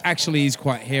 He actually is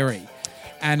quite hairy.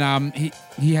 And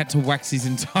he had to wax his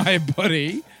entire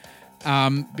body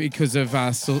because of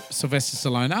Sylvester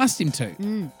Stallone asked him to.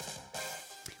 Mm.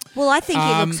 Well, I think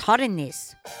he looks hot in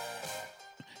this.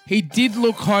 He did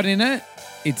look hot in it.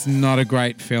 It's not a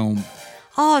great film.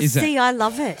 Oh, Is see, it? I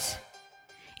love it.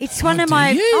 It's one of do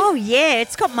my... you? Oh, yeah.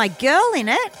 It's got my girl in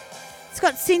it. It's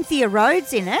got Cynthia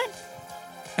Rhodes in it.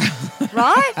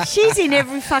 Right? She's in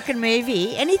every fucking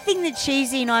movie. Anything that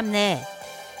she's in, I'm there.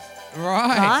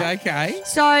 Right, okay.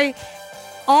 So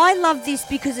I love this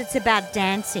because it's about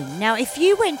dancing. Now, if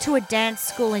you went to a dance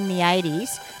school in the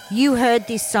 80s, you heard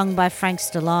this song by Frank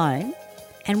Stallone.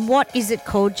 And what is it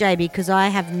called, JB? Because I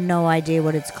have no idea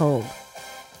what it's called.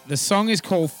 The song is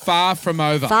called Far From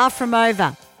Over. Far From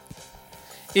Over.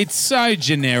 It's so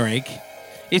generic.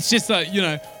 It's just like,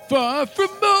 far from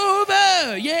over.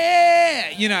 oh yeah,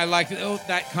 you know, like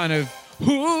that kind of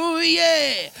oh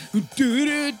yeah,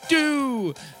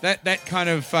 do that kind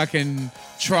of fucking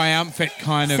triumphant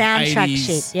kind of Soundtrack 80s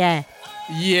shit, yeah.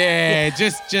 Yeah,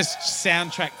 just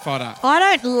soundtrack fodder. I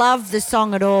don't love the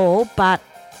song at all, but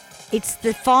it's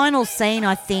the final scene,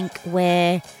 I think,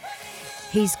 where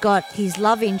he's got his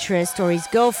love interest or his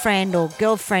girlfriend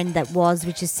that was,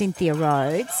 which is Cynthia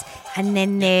Rhodes. And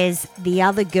then there's the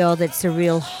other girl that's a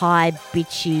real high,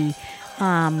 bitchy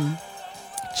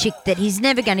chick that he's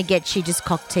never going to get. She just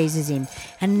cock teases him.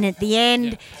 And at the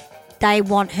end, they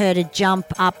want her to jump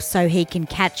up so he can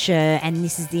catch her. And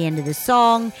this is the end of the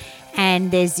song.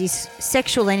 And there's this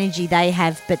sexual energy they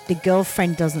have, but the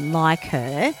girlfriend doesn't like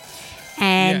her.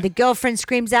 And the girlfriend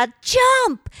screams out,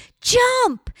 jump,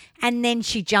 jump. And then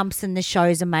she jumps and the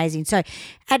show's amazing. So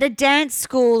at a dance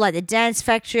school, like the Dance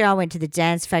Factory, I went to the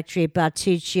Dance Factory at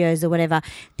Bartuccio's or whatever.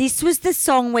 This was the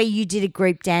song where you did a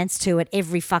group dance to at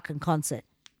every fucking concert.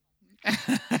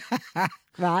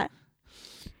 Right?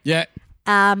 Yeah.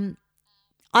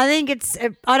 I think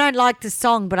I don't like the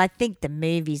song, but I think the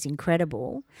movie's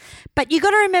incredible. But you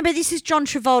got to remember, this is John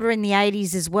Travolta in the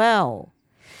 80s as well.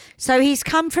 So he's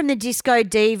come from the disco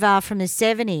diva from the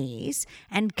 70s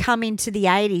and come into the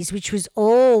 80s, which was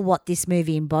all what this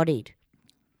movie embodied.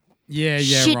 Yeah,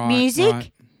 Shit right, music.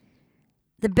 right.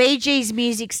 The Bee Gees'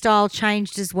 music style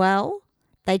changed as well.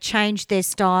 They changed their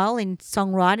style in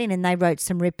songwriting and they wrote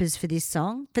some rippers for this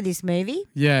song, for this movie.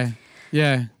 Yeah,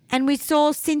 yeah. And we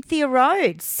saw Cynthia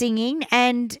Rhodes singing,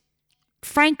 and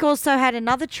Frank also had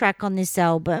another track on this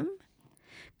album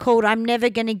called I'm Never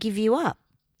Gonna Give You Up.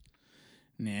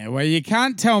 Yeah, well, you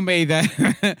can't tell me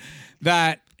that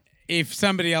that if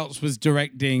somebody else was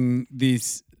directing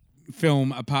this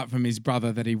film apart from his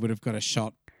brother that he would have got a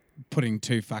shot putting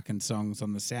 2 fucking songs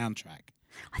on the soundtrack.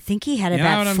 I think he had You know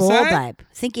about what I'm 4, saying? babe.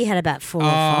 I think he had about 4 or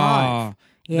 5.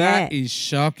 Yeah. That is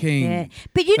shocking. Yeah.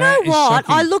 But you That know is what?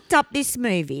 shocking. I looked up this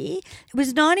movie. It was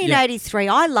 1983.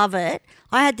 I love it.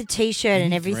 I had the T-shirt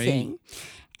and 83. everything.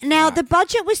 Now, the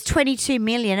budget was $22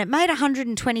 million. It made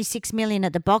 $126 million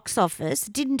at the box office.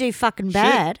 It didn't do fucking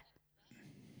bad.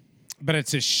 But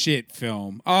it's a shit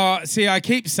film. Oh, see, I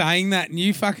keep saying that and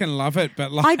you fucking love it,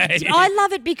 but like... I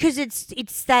love it because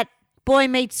it's that boy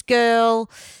meets girl,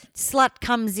 slut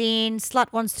comes in,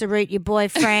 slut wants to root your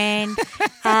boyfriend.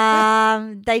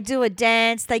 They do a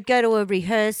dance, they go to a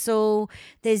rehearsal.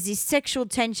 There's this sexual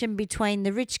tension between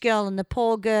the rich girl and the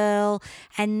poor girl.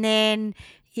 And then,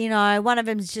 you know, one of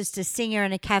them's just a singer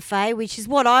in a cafe, which is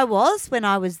what I was when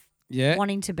I was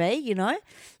wanting to be, you know,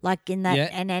 like in that.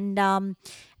 Yeah.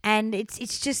 And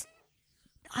it's just,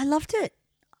 I loved it.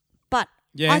 But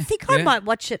I think I might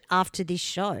watch it after this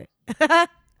show.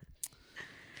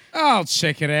 I'll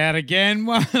check it out again.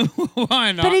 Why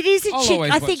not? But it is a I'll chick.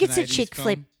 always I think watch it's a an 80s chick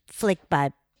film. flick,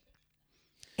 babe.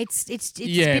 It's a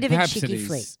bit of a perhaps chicky it is.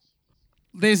 flick.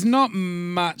 There's not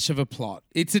much of a plot.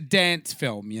 It's a dance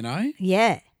film, you know?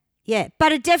 Yeah.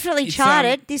 But it definitely It's,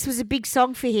 charted. This was a big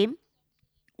song for him.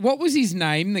 What was his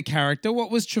name, the character?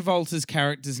 What was Travolta's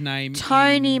character's name?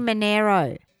 Tony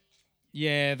Manero.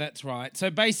 Yeah, that's right. So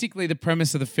basically the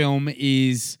premise of the film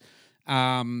is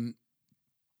Tony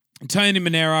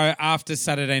Manero, after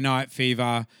Saturday Night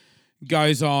Fever,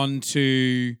 goes on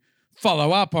to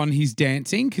follow up on his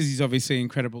dancing because he's obviously an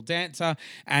incredible dancer,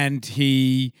 and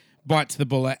he bites the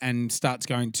bullet and starts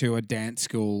going to a dance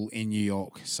school in New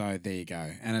York. So there you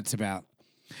go. And it's about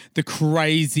the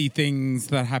crazy things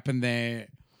that happen there.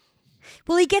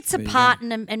 Well, he gets a part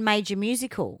in a major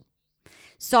musical.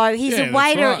 So he's a that's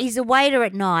waiter. right. He's a waiter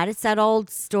at night. It's that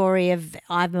old story of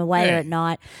I'm a waiter at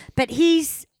night. But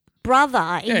his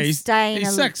brother He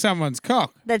sucked someone's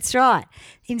cock. That's right.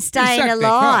 In Staying sucked their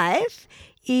Alive,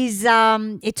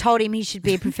 it told him he should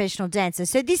be a professional dancer.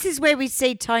 So this is where we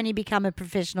see Tony become a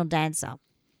professional dancer.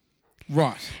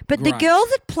 Right. But the girl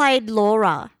that played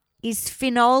Laura is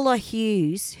Finola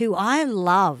Hughes, who I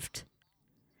loved.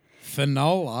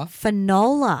 Finola,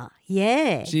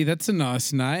 yeah. Gee, that's a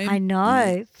nice name. I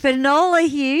know. Finola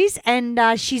Hughes, and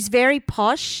she's very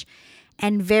posh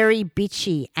and very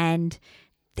bitchy. And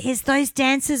there's those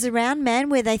dancers around, man,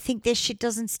 where they think their shit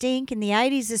doesn't stink, in the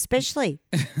 80s especially.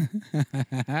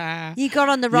 You got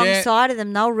on the wrong side of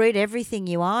them, they'll root everything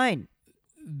you own.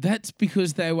 That's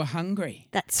because they were hungry.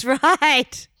 That's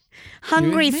right.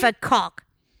 Hungry for cock.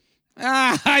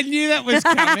 I knew that was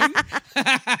coming.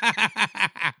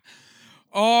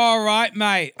 All right,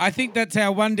 mate. I think that's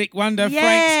our one dick wonder,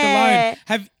 Frank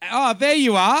Stallone. There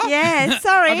you are. Yeah,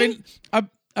 sorry.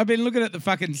 I've been looking at the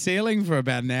fucking ceiling for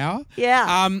about an hour.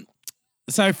 Yeah.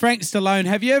 So Frank Stallone,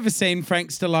 have you ever seen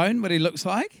Frank Stallone, what he looks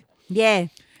like? Yeah.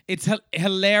 It's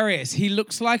hilarious. He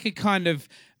looks like a kind of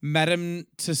Madame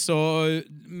Tussauds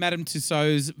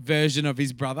version of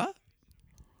his brother.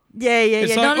 Yeah.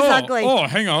 It's Not as ugly.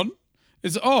 Hang on.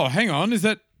 Is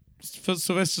that for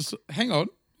Sylvester? Hang on.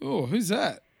 Oh, who's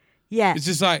that? Yeah. It's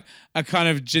just like a kind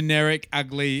of generic,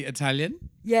 ugly Italian.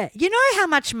 Yeah. You know how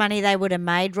much money they would have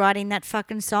made writing that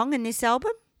fucking song in this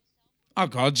album? Oh,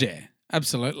 God, yeah.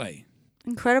 Absolutely.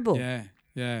 Incredible. Yeah.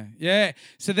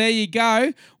 So there you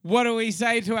go. What do we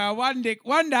say to our one dick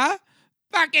wonder?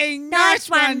 Fucking Nice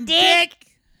one, Dick.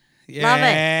 Yeah. Love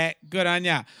it. Good on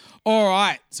ya. All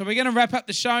right. So we're going to wrap up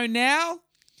the show now.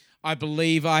 I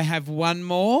believe I have one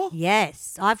more.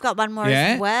 Yes. I've got one more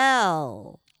as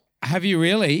well. Have you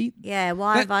really? Yeah.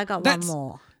 Why have I got one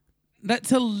more?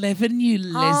 That's 11, you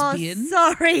lesbian.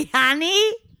 Oh, sorry,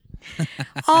 honey.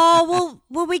 Oh,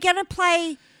 well, we're going to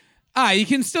play... You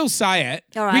can still say it.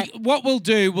 All right. What we'll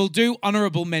do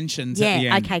honourable mentions at the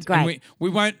end. Okay, great. And we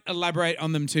won't elaborate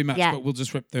on them too much, but we'll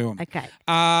just rip through them. Okay.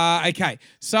 Okay.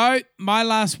 So my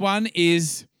last one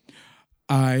is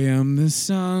I am the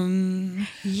sun.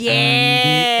 Yeah.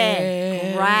 And the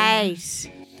air Great.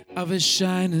 of a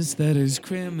shyness that is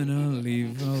criminally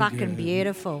vulgar. Fucking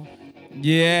beautiful.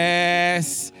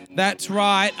 Yes, that's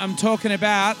right. I'm talking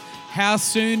about How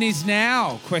Soon Is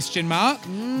Now? ? By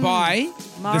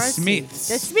Morrissey. The Smiths.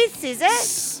 The Smiths, is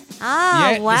it? Oh,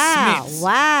 Yeah, The wow. Smiths.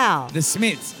 Wow. The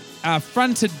Smiths,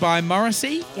 fronted by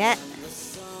Morrissey, Yeah.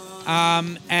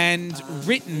 and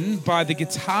written by the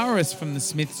guitarist from The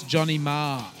Smiths, Johnny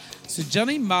Marr. So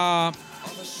Johnny Marr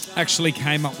actually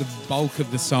came up with the bulk of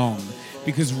the song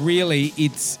because really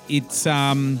it's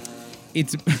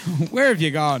where have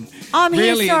you gone? I'm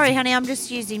Really, here. Sorry, it's- honey. I'm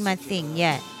just using my thing.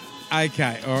 Yeah.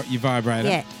 Okay, or your vibrator.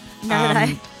 Yeah.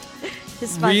 No.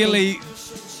 Just my Really,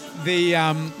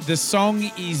 the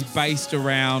song is based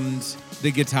around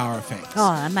the guitar effects.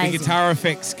 Oh, amazing. The guitar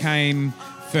effects came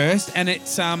first, and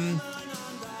it's a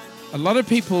lot of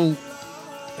people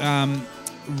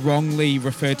wrongly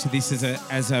refer to this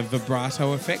as a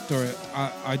vibrato effect, or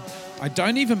I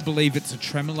don't even believe it's a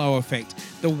tremolo effect.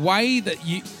 The way that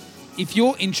if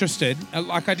you're interested,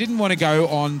 like I didn't want to go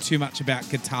on too much about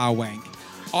guitar wank.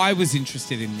 I was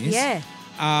interested in this. Yeah.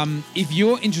 If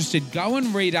you're interested, go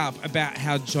and read up about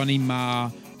how Johnny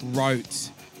Marr wrote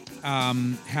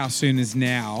How Soon Is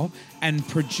Now and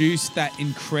produced that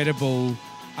incredible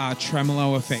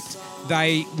tremolo effect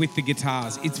with the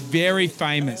guitars. It's very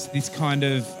famous, this kind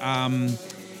of...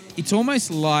 it's almost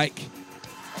like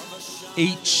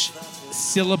each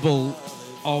syllable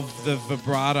of the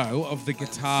vibrato of the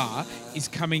guitar is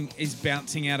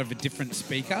bouncing out of a different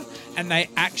speaker, and they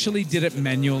actually did it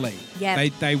manually. Yeah.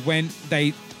 They were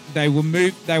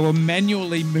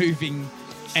manually moving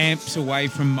amps away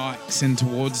from mics and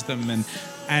towards them,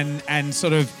 and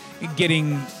sort of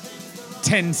getting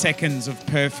 10 seconds of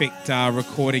perfect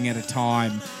recording at a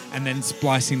time, and then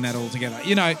splicing that all together.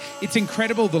 You know, it's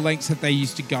incredible the lengths that they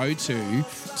used to go to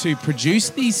produce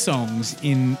these songs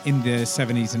in the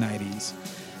 70s and 80s.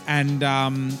 And,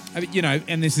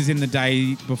 and this is in the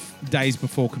days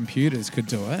before computers could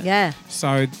do it. Yeah.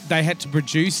 So they had to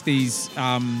produce these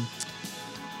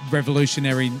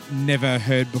revolutionary, never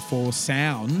heard before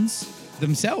sounds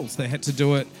themselves. They had to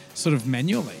do it sort of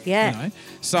manually. Yeah. You know?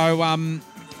 So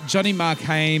Johnny Marr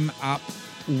came up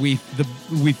with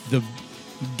the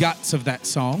guts of that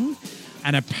song,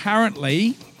 and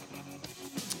apparently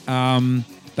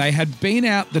they had been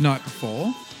out the night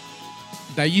before.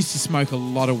 They used to smoke a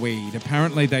lot of weed.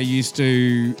 Apparently they used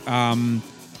to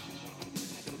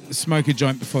smoke a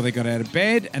joint before they got out of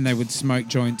bed, and they would smoke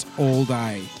joints all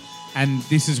day. And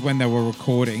this is when they were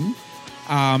recording.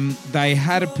 They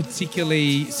had a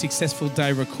particularly successful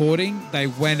day recording. They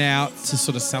went out to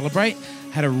sort of celebrate,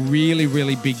 had a really,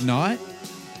 really big night.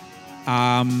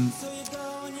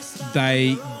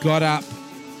 They got up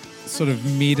sort of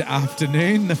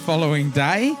mid-afternoon the following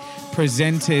day,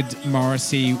 presented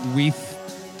Morrissey with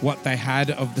what they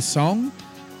had of the song.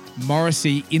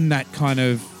 Morrissey, in that kind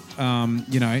of,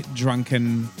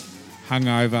 drunken,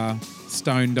 hungover,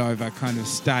 stoned over kind of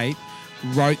state,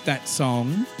 wrote that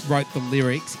song, wrote the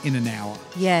lyrics in an hour.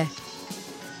 Yeah.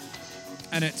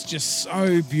 And it's just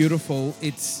so beautiful.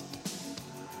 It's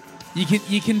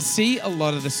you can see a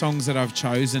lot of the songs that I've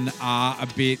chosen are a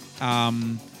bit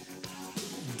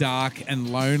dark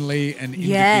and lonely and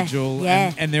individual,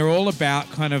 yeah. And they're all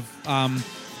about kind of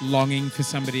longing for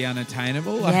somebody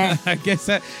unattainable. Yeah. I guess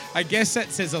that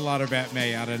says a lot about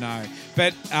me. I don't know,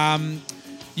 but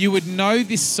you would know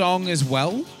this song as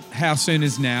well. How Soon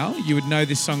Is Now? You would know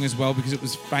this song as well because it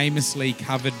was famously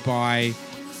covered by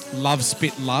Love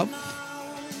Spit Love.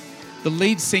 The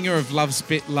lead singer of Love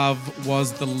Spit Love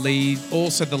was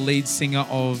also the lead singer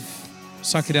of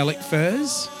Psychedelic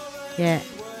Furs. Yeah.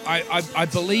 I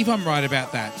believe I'm right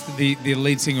about that. The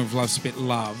lead singer of Love Spit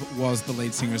Love was the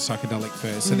lead singer of Psychedelic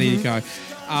Furs. So there you go.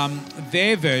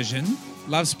 Their version,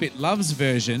 Love Spit Love's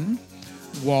version,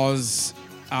 was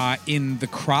in The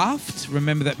Craft.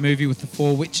 Remember that movie with the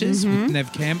four witches with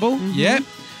Nev Campbell? Yep.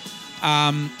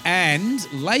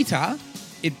 And later,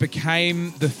 it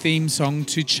became the theme song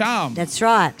to Charmed. That's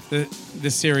right.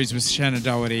 The series was Shannon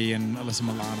Doherty and Alyssa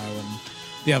Milano and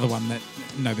the other one that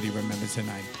nobody remembers her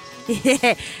name.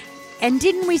 Yeah. And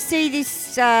didn't we see this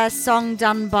song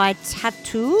done by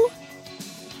Tattoo?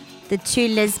 The two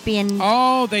lesbian...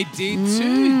 Oh, they did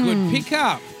too. Good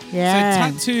pickup.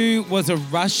 Yeah. So Tattoo was a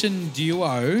Russian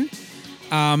duo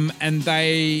and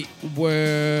they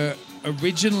were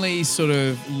originally sort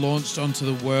of launched onto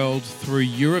the world through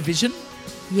Eurovision.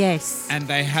 Yes. And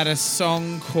they had a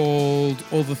song called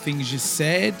All the Things You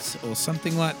Said or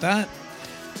something like that.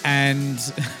 And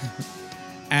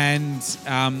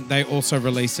they also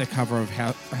released a cover of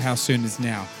How Soon Is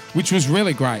Now, which was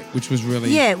really great,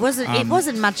 Yeah, it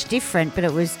wasn't much different, but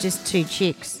it was just two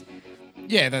chicks.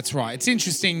 Yeah, that's right. It's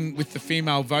interesting with the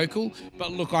female vocal,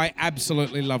 but look, I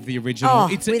absolutely love the original. Oh,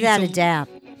 without a doubt.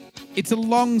 It's a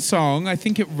long song. I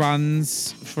think it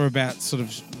runs for about sort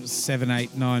of 7,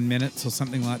 8, 9 minutes or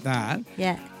something like that.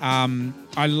 Yeah.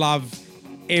 I love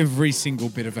every single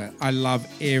bit of it. I love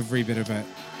every bit of it.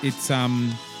 It's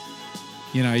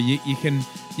you know, you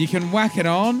can whack it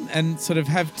on and sort of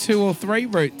have 2 or 3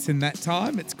 roots in that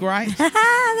time. It's great.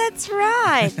 That's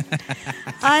right.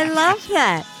 I love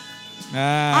that.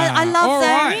 I love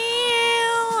that.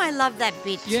 Right. I love that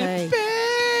bit too. Yeah.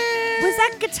 Was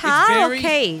that guitar or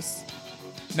keys?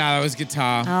 No, it was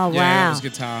guitar. Oh, wow. Yeah, it was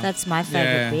guitar. That's my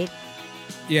favourite bit.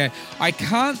 Yeah. I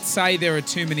can't say there are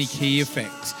too many key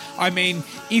effects. I mean,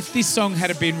 if this song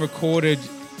had been recorded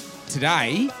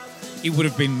today, it would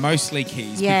have been mostly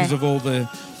keys because of all the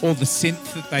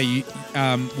synth that they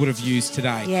would have used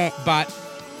today. Yeah. But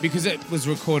because it was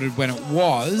recorded when it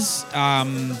was,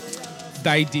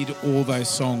 they did all those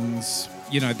songs.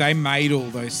 You know, they made all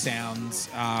those sounds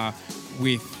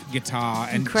with guitar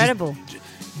and incredible.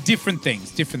 Different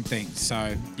things.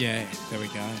 So yeah, there we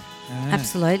go.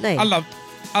 Absolutely. I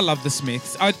love the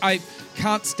Smiths. I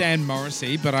can't stand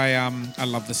Morrissey, but I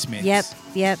love the Smiths.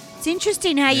 Yep. It's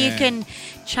interesting how you can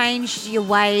change your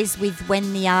ways with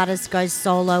when the artist goes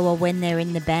solo or when they're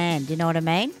in the band. You know what I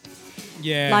mean?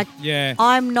 Yeah.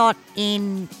 I'm not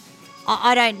in.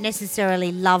 I don't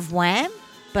necessarily love Wham,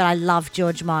 but I love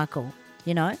George Michael.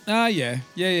 You know?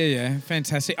 Yeah.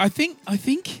 Fantastic. I think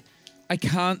I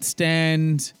can't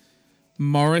stand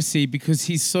Morrissey because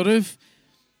he's sort of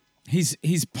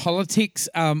his politics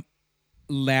are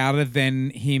louder than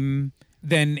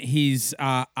his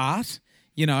art.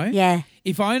 You know? Yeah.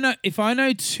 If I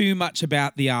know too much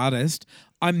about the artist,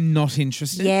 I'm not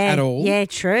interested at all. Yeah.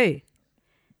 True.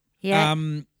 Yeah.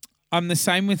 I'm the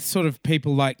same with sort of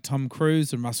people like Tom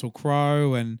Cruise and Russell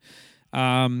Crowe and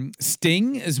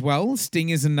Sting as well. Sting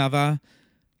is another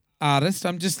artist.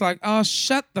 I'm just like, oh,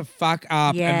 shut the fuck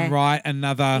up and write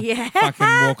another fucking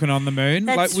Walking on the Moon.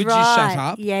 That's like, would right. you shut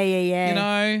up? Yeah. You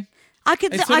know, I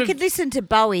could listen to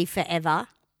Bowie forever.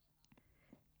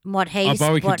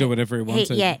 Bowie could do whatever he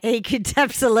wanted. He could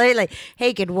absolutely.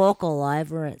 He could walk all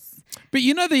over us. But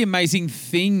you know, the amazing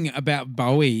thing about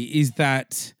Bowie is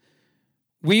that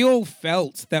we all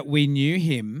felt that we knew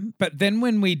him, but then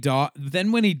when he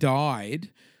died,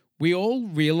 we all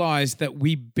realised that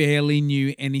we barely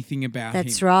knew anything about him.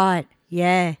 That's right.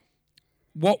 Yeah.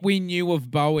 What we knew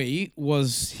of Bowie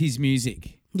was his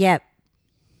music. Yep.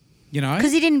 You know?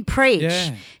 Because he didn't preach.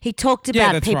 Yeah. He talked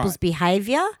about that's people's right.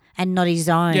 behaviour and not his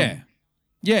own.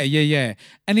 Yeah.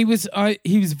 And he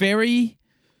was very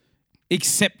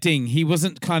accepting. He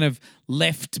wasn't kind of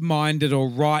left-minded or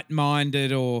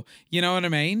right-minded or, you know what I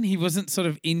mean? He wasn't sort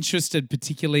of interested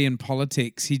particularly in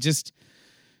politics. He just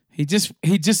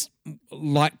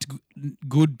liked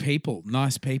good people,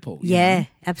 nice people. Yeah, know?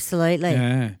 Absolutely.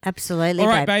 Yeah. Absolutely. All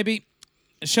right, baby.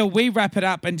 Shall we wrap it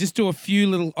up and just do a few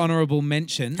little honourable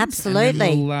mentions? Absolutely. And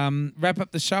then we'll wrap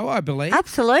up the show, I believe.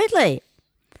 Absolutely.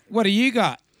 What do you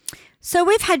got? So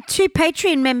we've had 2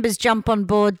 Patreon members jump on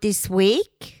board this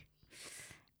week.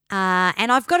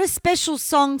 And I've got a special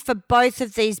song for both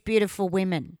of these beautiful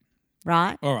women,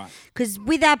 right? All right. Because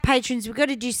with our patrons, we've got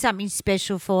to do something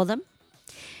special for them.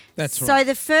 That's right. So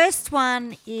the first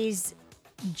one is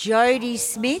Jodie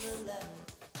Smith.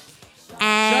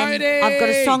 And Jodie! I've got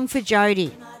a song for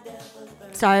Jodie.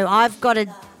 So I've got a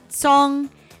song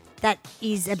that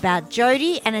is about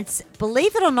Jodie, and it's,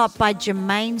 believe it or not, by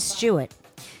Jermaine Stewart,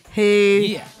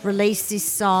 who released this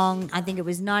song, I think it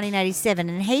was 1987,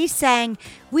 and he sang,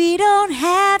 "We don't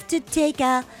have to take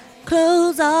our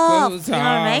clothes off." You know what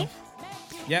I mean?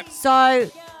 Yep. So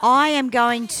I am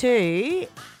going to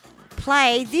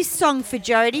play this song for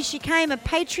Jodie. She came a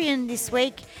Patreon this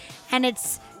week, and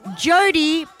it's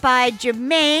Jodie by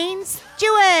Jermaine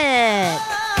Stewart.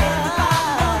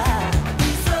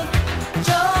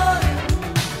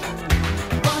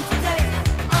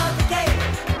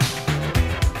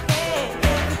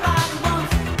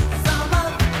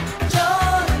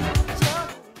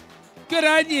 Good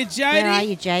on you, Jodie. Where are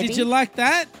you, JB? Did you like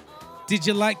that? Did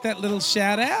you like that little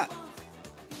shout out?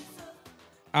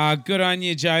 Good on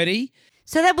you, Jodie.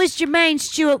 So that was Jermaine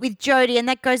Stewart with Jodie, and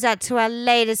that goes out to our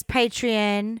latest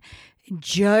Patreon,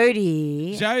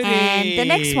 Jodie. And the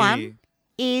next one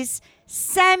is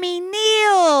Sammy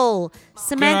Neal.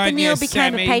 Samantha Neal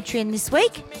became Sammy. a Patreon this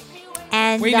week.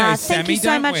 And We know thank Sammy, you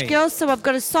so don't much, we? girls. So I've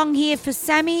got a song here for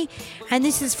Sammy, and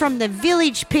this is from the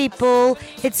Village People.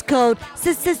 It's called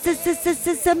Samantha.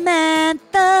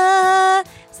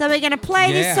 So we're going to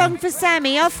play this song for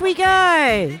Sammy. Off we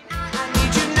go.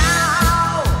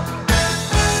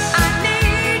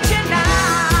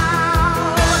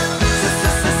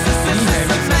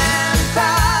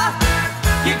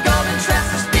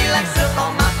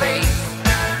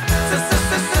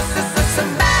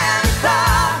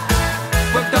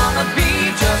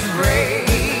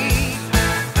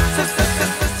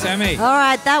 Sammy. All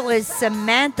right, that was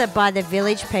Samantha by the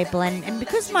Village People. And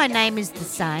because my name is the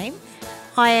same,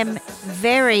 I am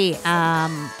very,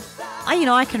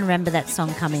 I can remember that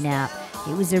song coming out.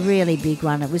 It was a really big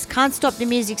one. It was Can't Stop the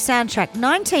Music soundtrack,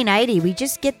 1980. We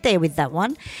just get there with that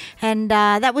one. And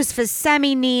that was for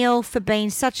Sammy Neal for being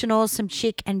such an awesome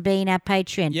chick and being our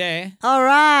Patreon. Yeah. All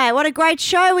right, what a great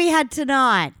show we had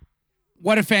tonight.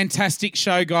 What a fantastic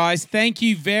show, guys. Thank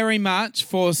you very much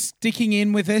for sticking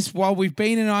in with us while we've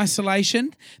been in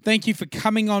isolation. Thank you for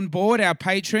coming on board, our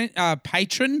Patreons.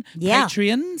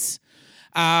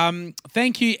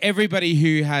 Thank you, everybody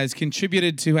who has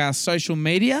contributed to our social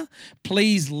media.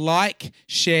 Please like,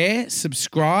 share,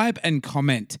 subscribe, and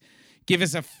comment. Give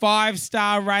us a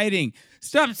 5-star rating.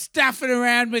 Stop stuffing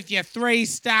around with your 3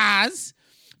 stars.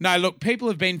 No, look, people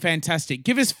have been fantastic.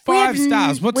 Give us 5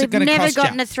 stars. What's it going to cost you? We've never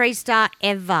gotten a 3-star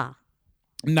ever.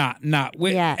 Nah.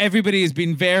 Everybody has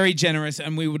been very generous,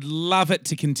 and we would love it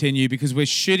to continue because we're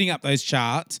shooting up those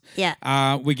charts. Yeah.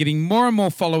 We're getting more and more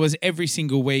followers every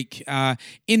single week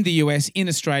in the US, in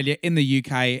Australia, in the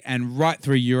UK, and right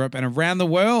through Europe and around the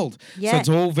world. Yeah. So it's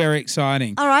all very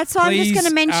exciting. All right, so I'm just going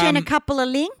to Please, mention a couple of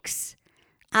links.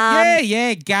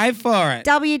 Yeah, go for it.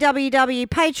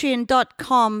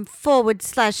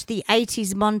 www.patreon.com/the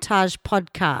 80s Montage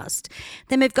Podcast.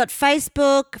 Then we've got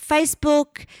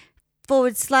Facebook.com/the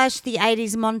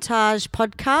 80s Montage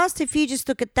Podcast. If you just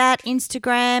look at that,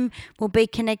 Instagram will be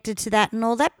connected to that and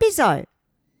all that bizzo.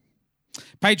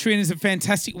 Patreon is a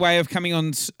fantastic way of coming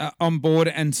on board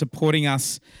and supporting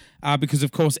us because,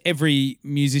 of course, every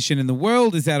musician in the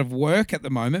world is out of work at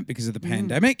the moment because of the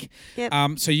pandemic.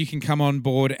 Yep. So you can come on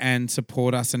board and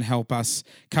support us and help us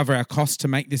cover our costs to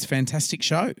make this fantastic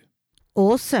show.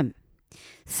 Awesome.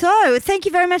 So thank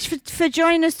you very much for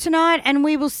joining us tonight, and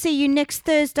we will see you next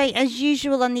Thursday as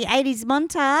usual on the 80s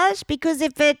Montage, because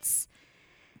if it's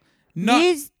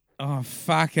Oh,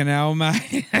 fucking hell,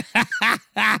 mate.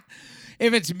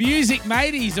 If it's music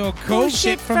mateys or cool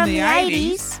shit from the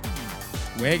 80s,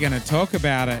 we're going to talk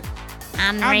about it.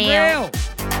 Unreal.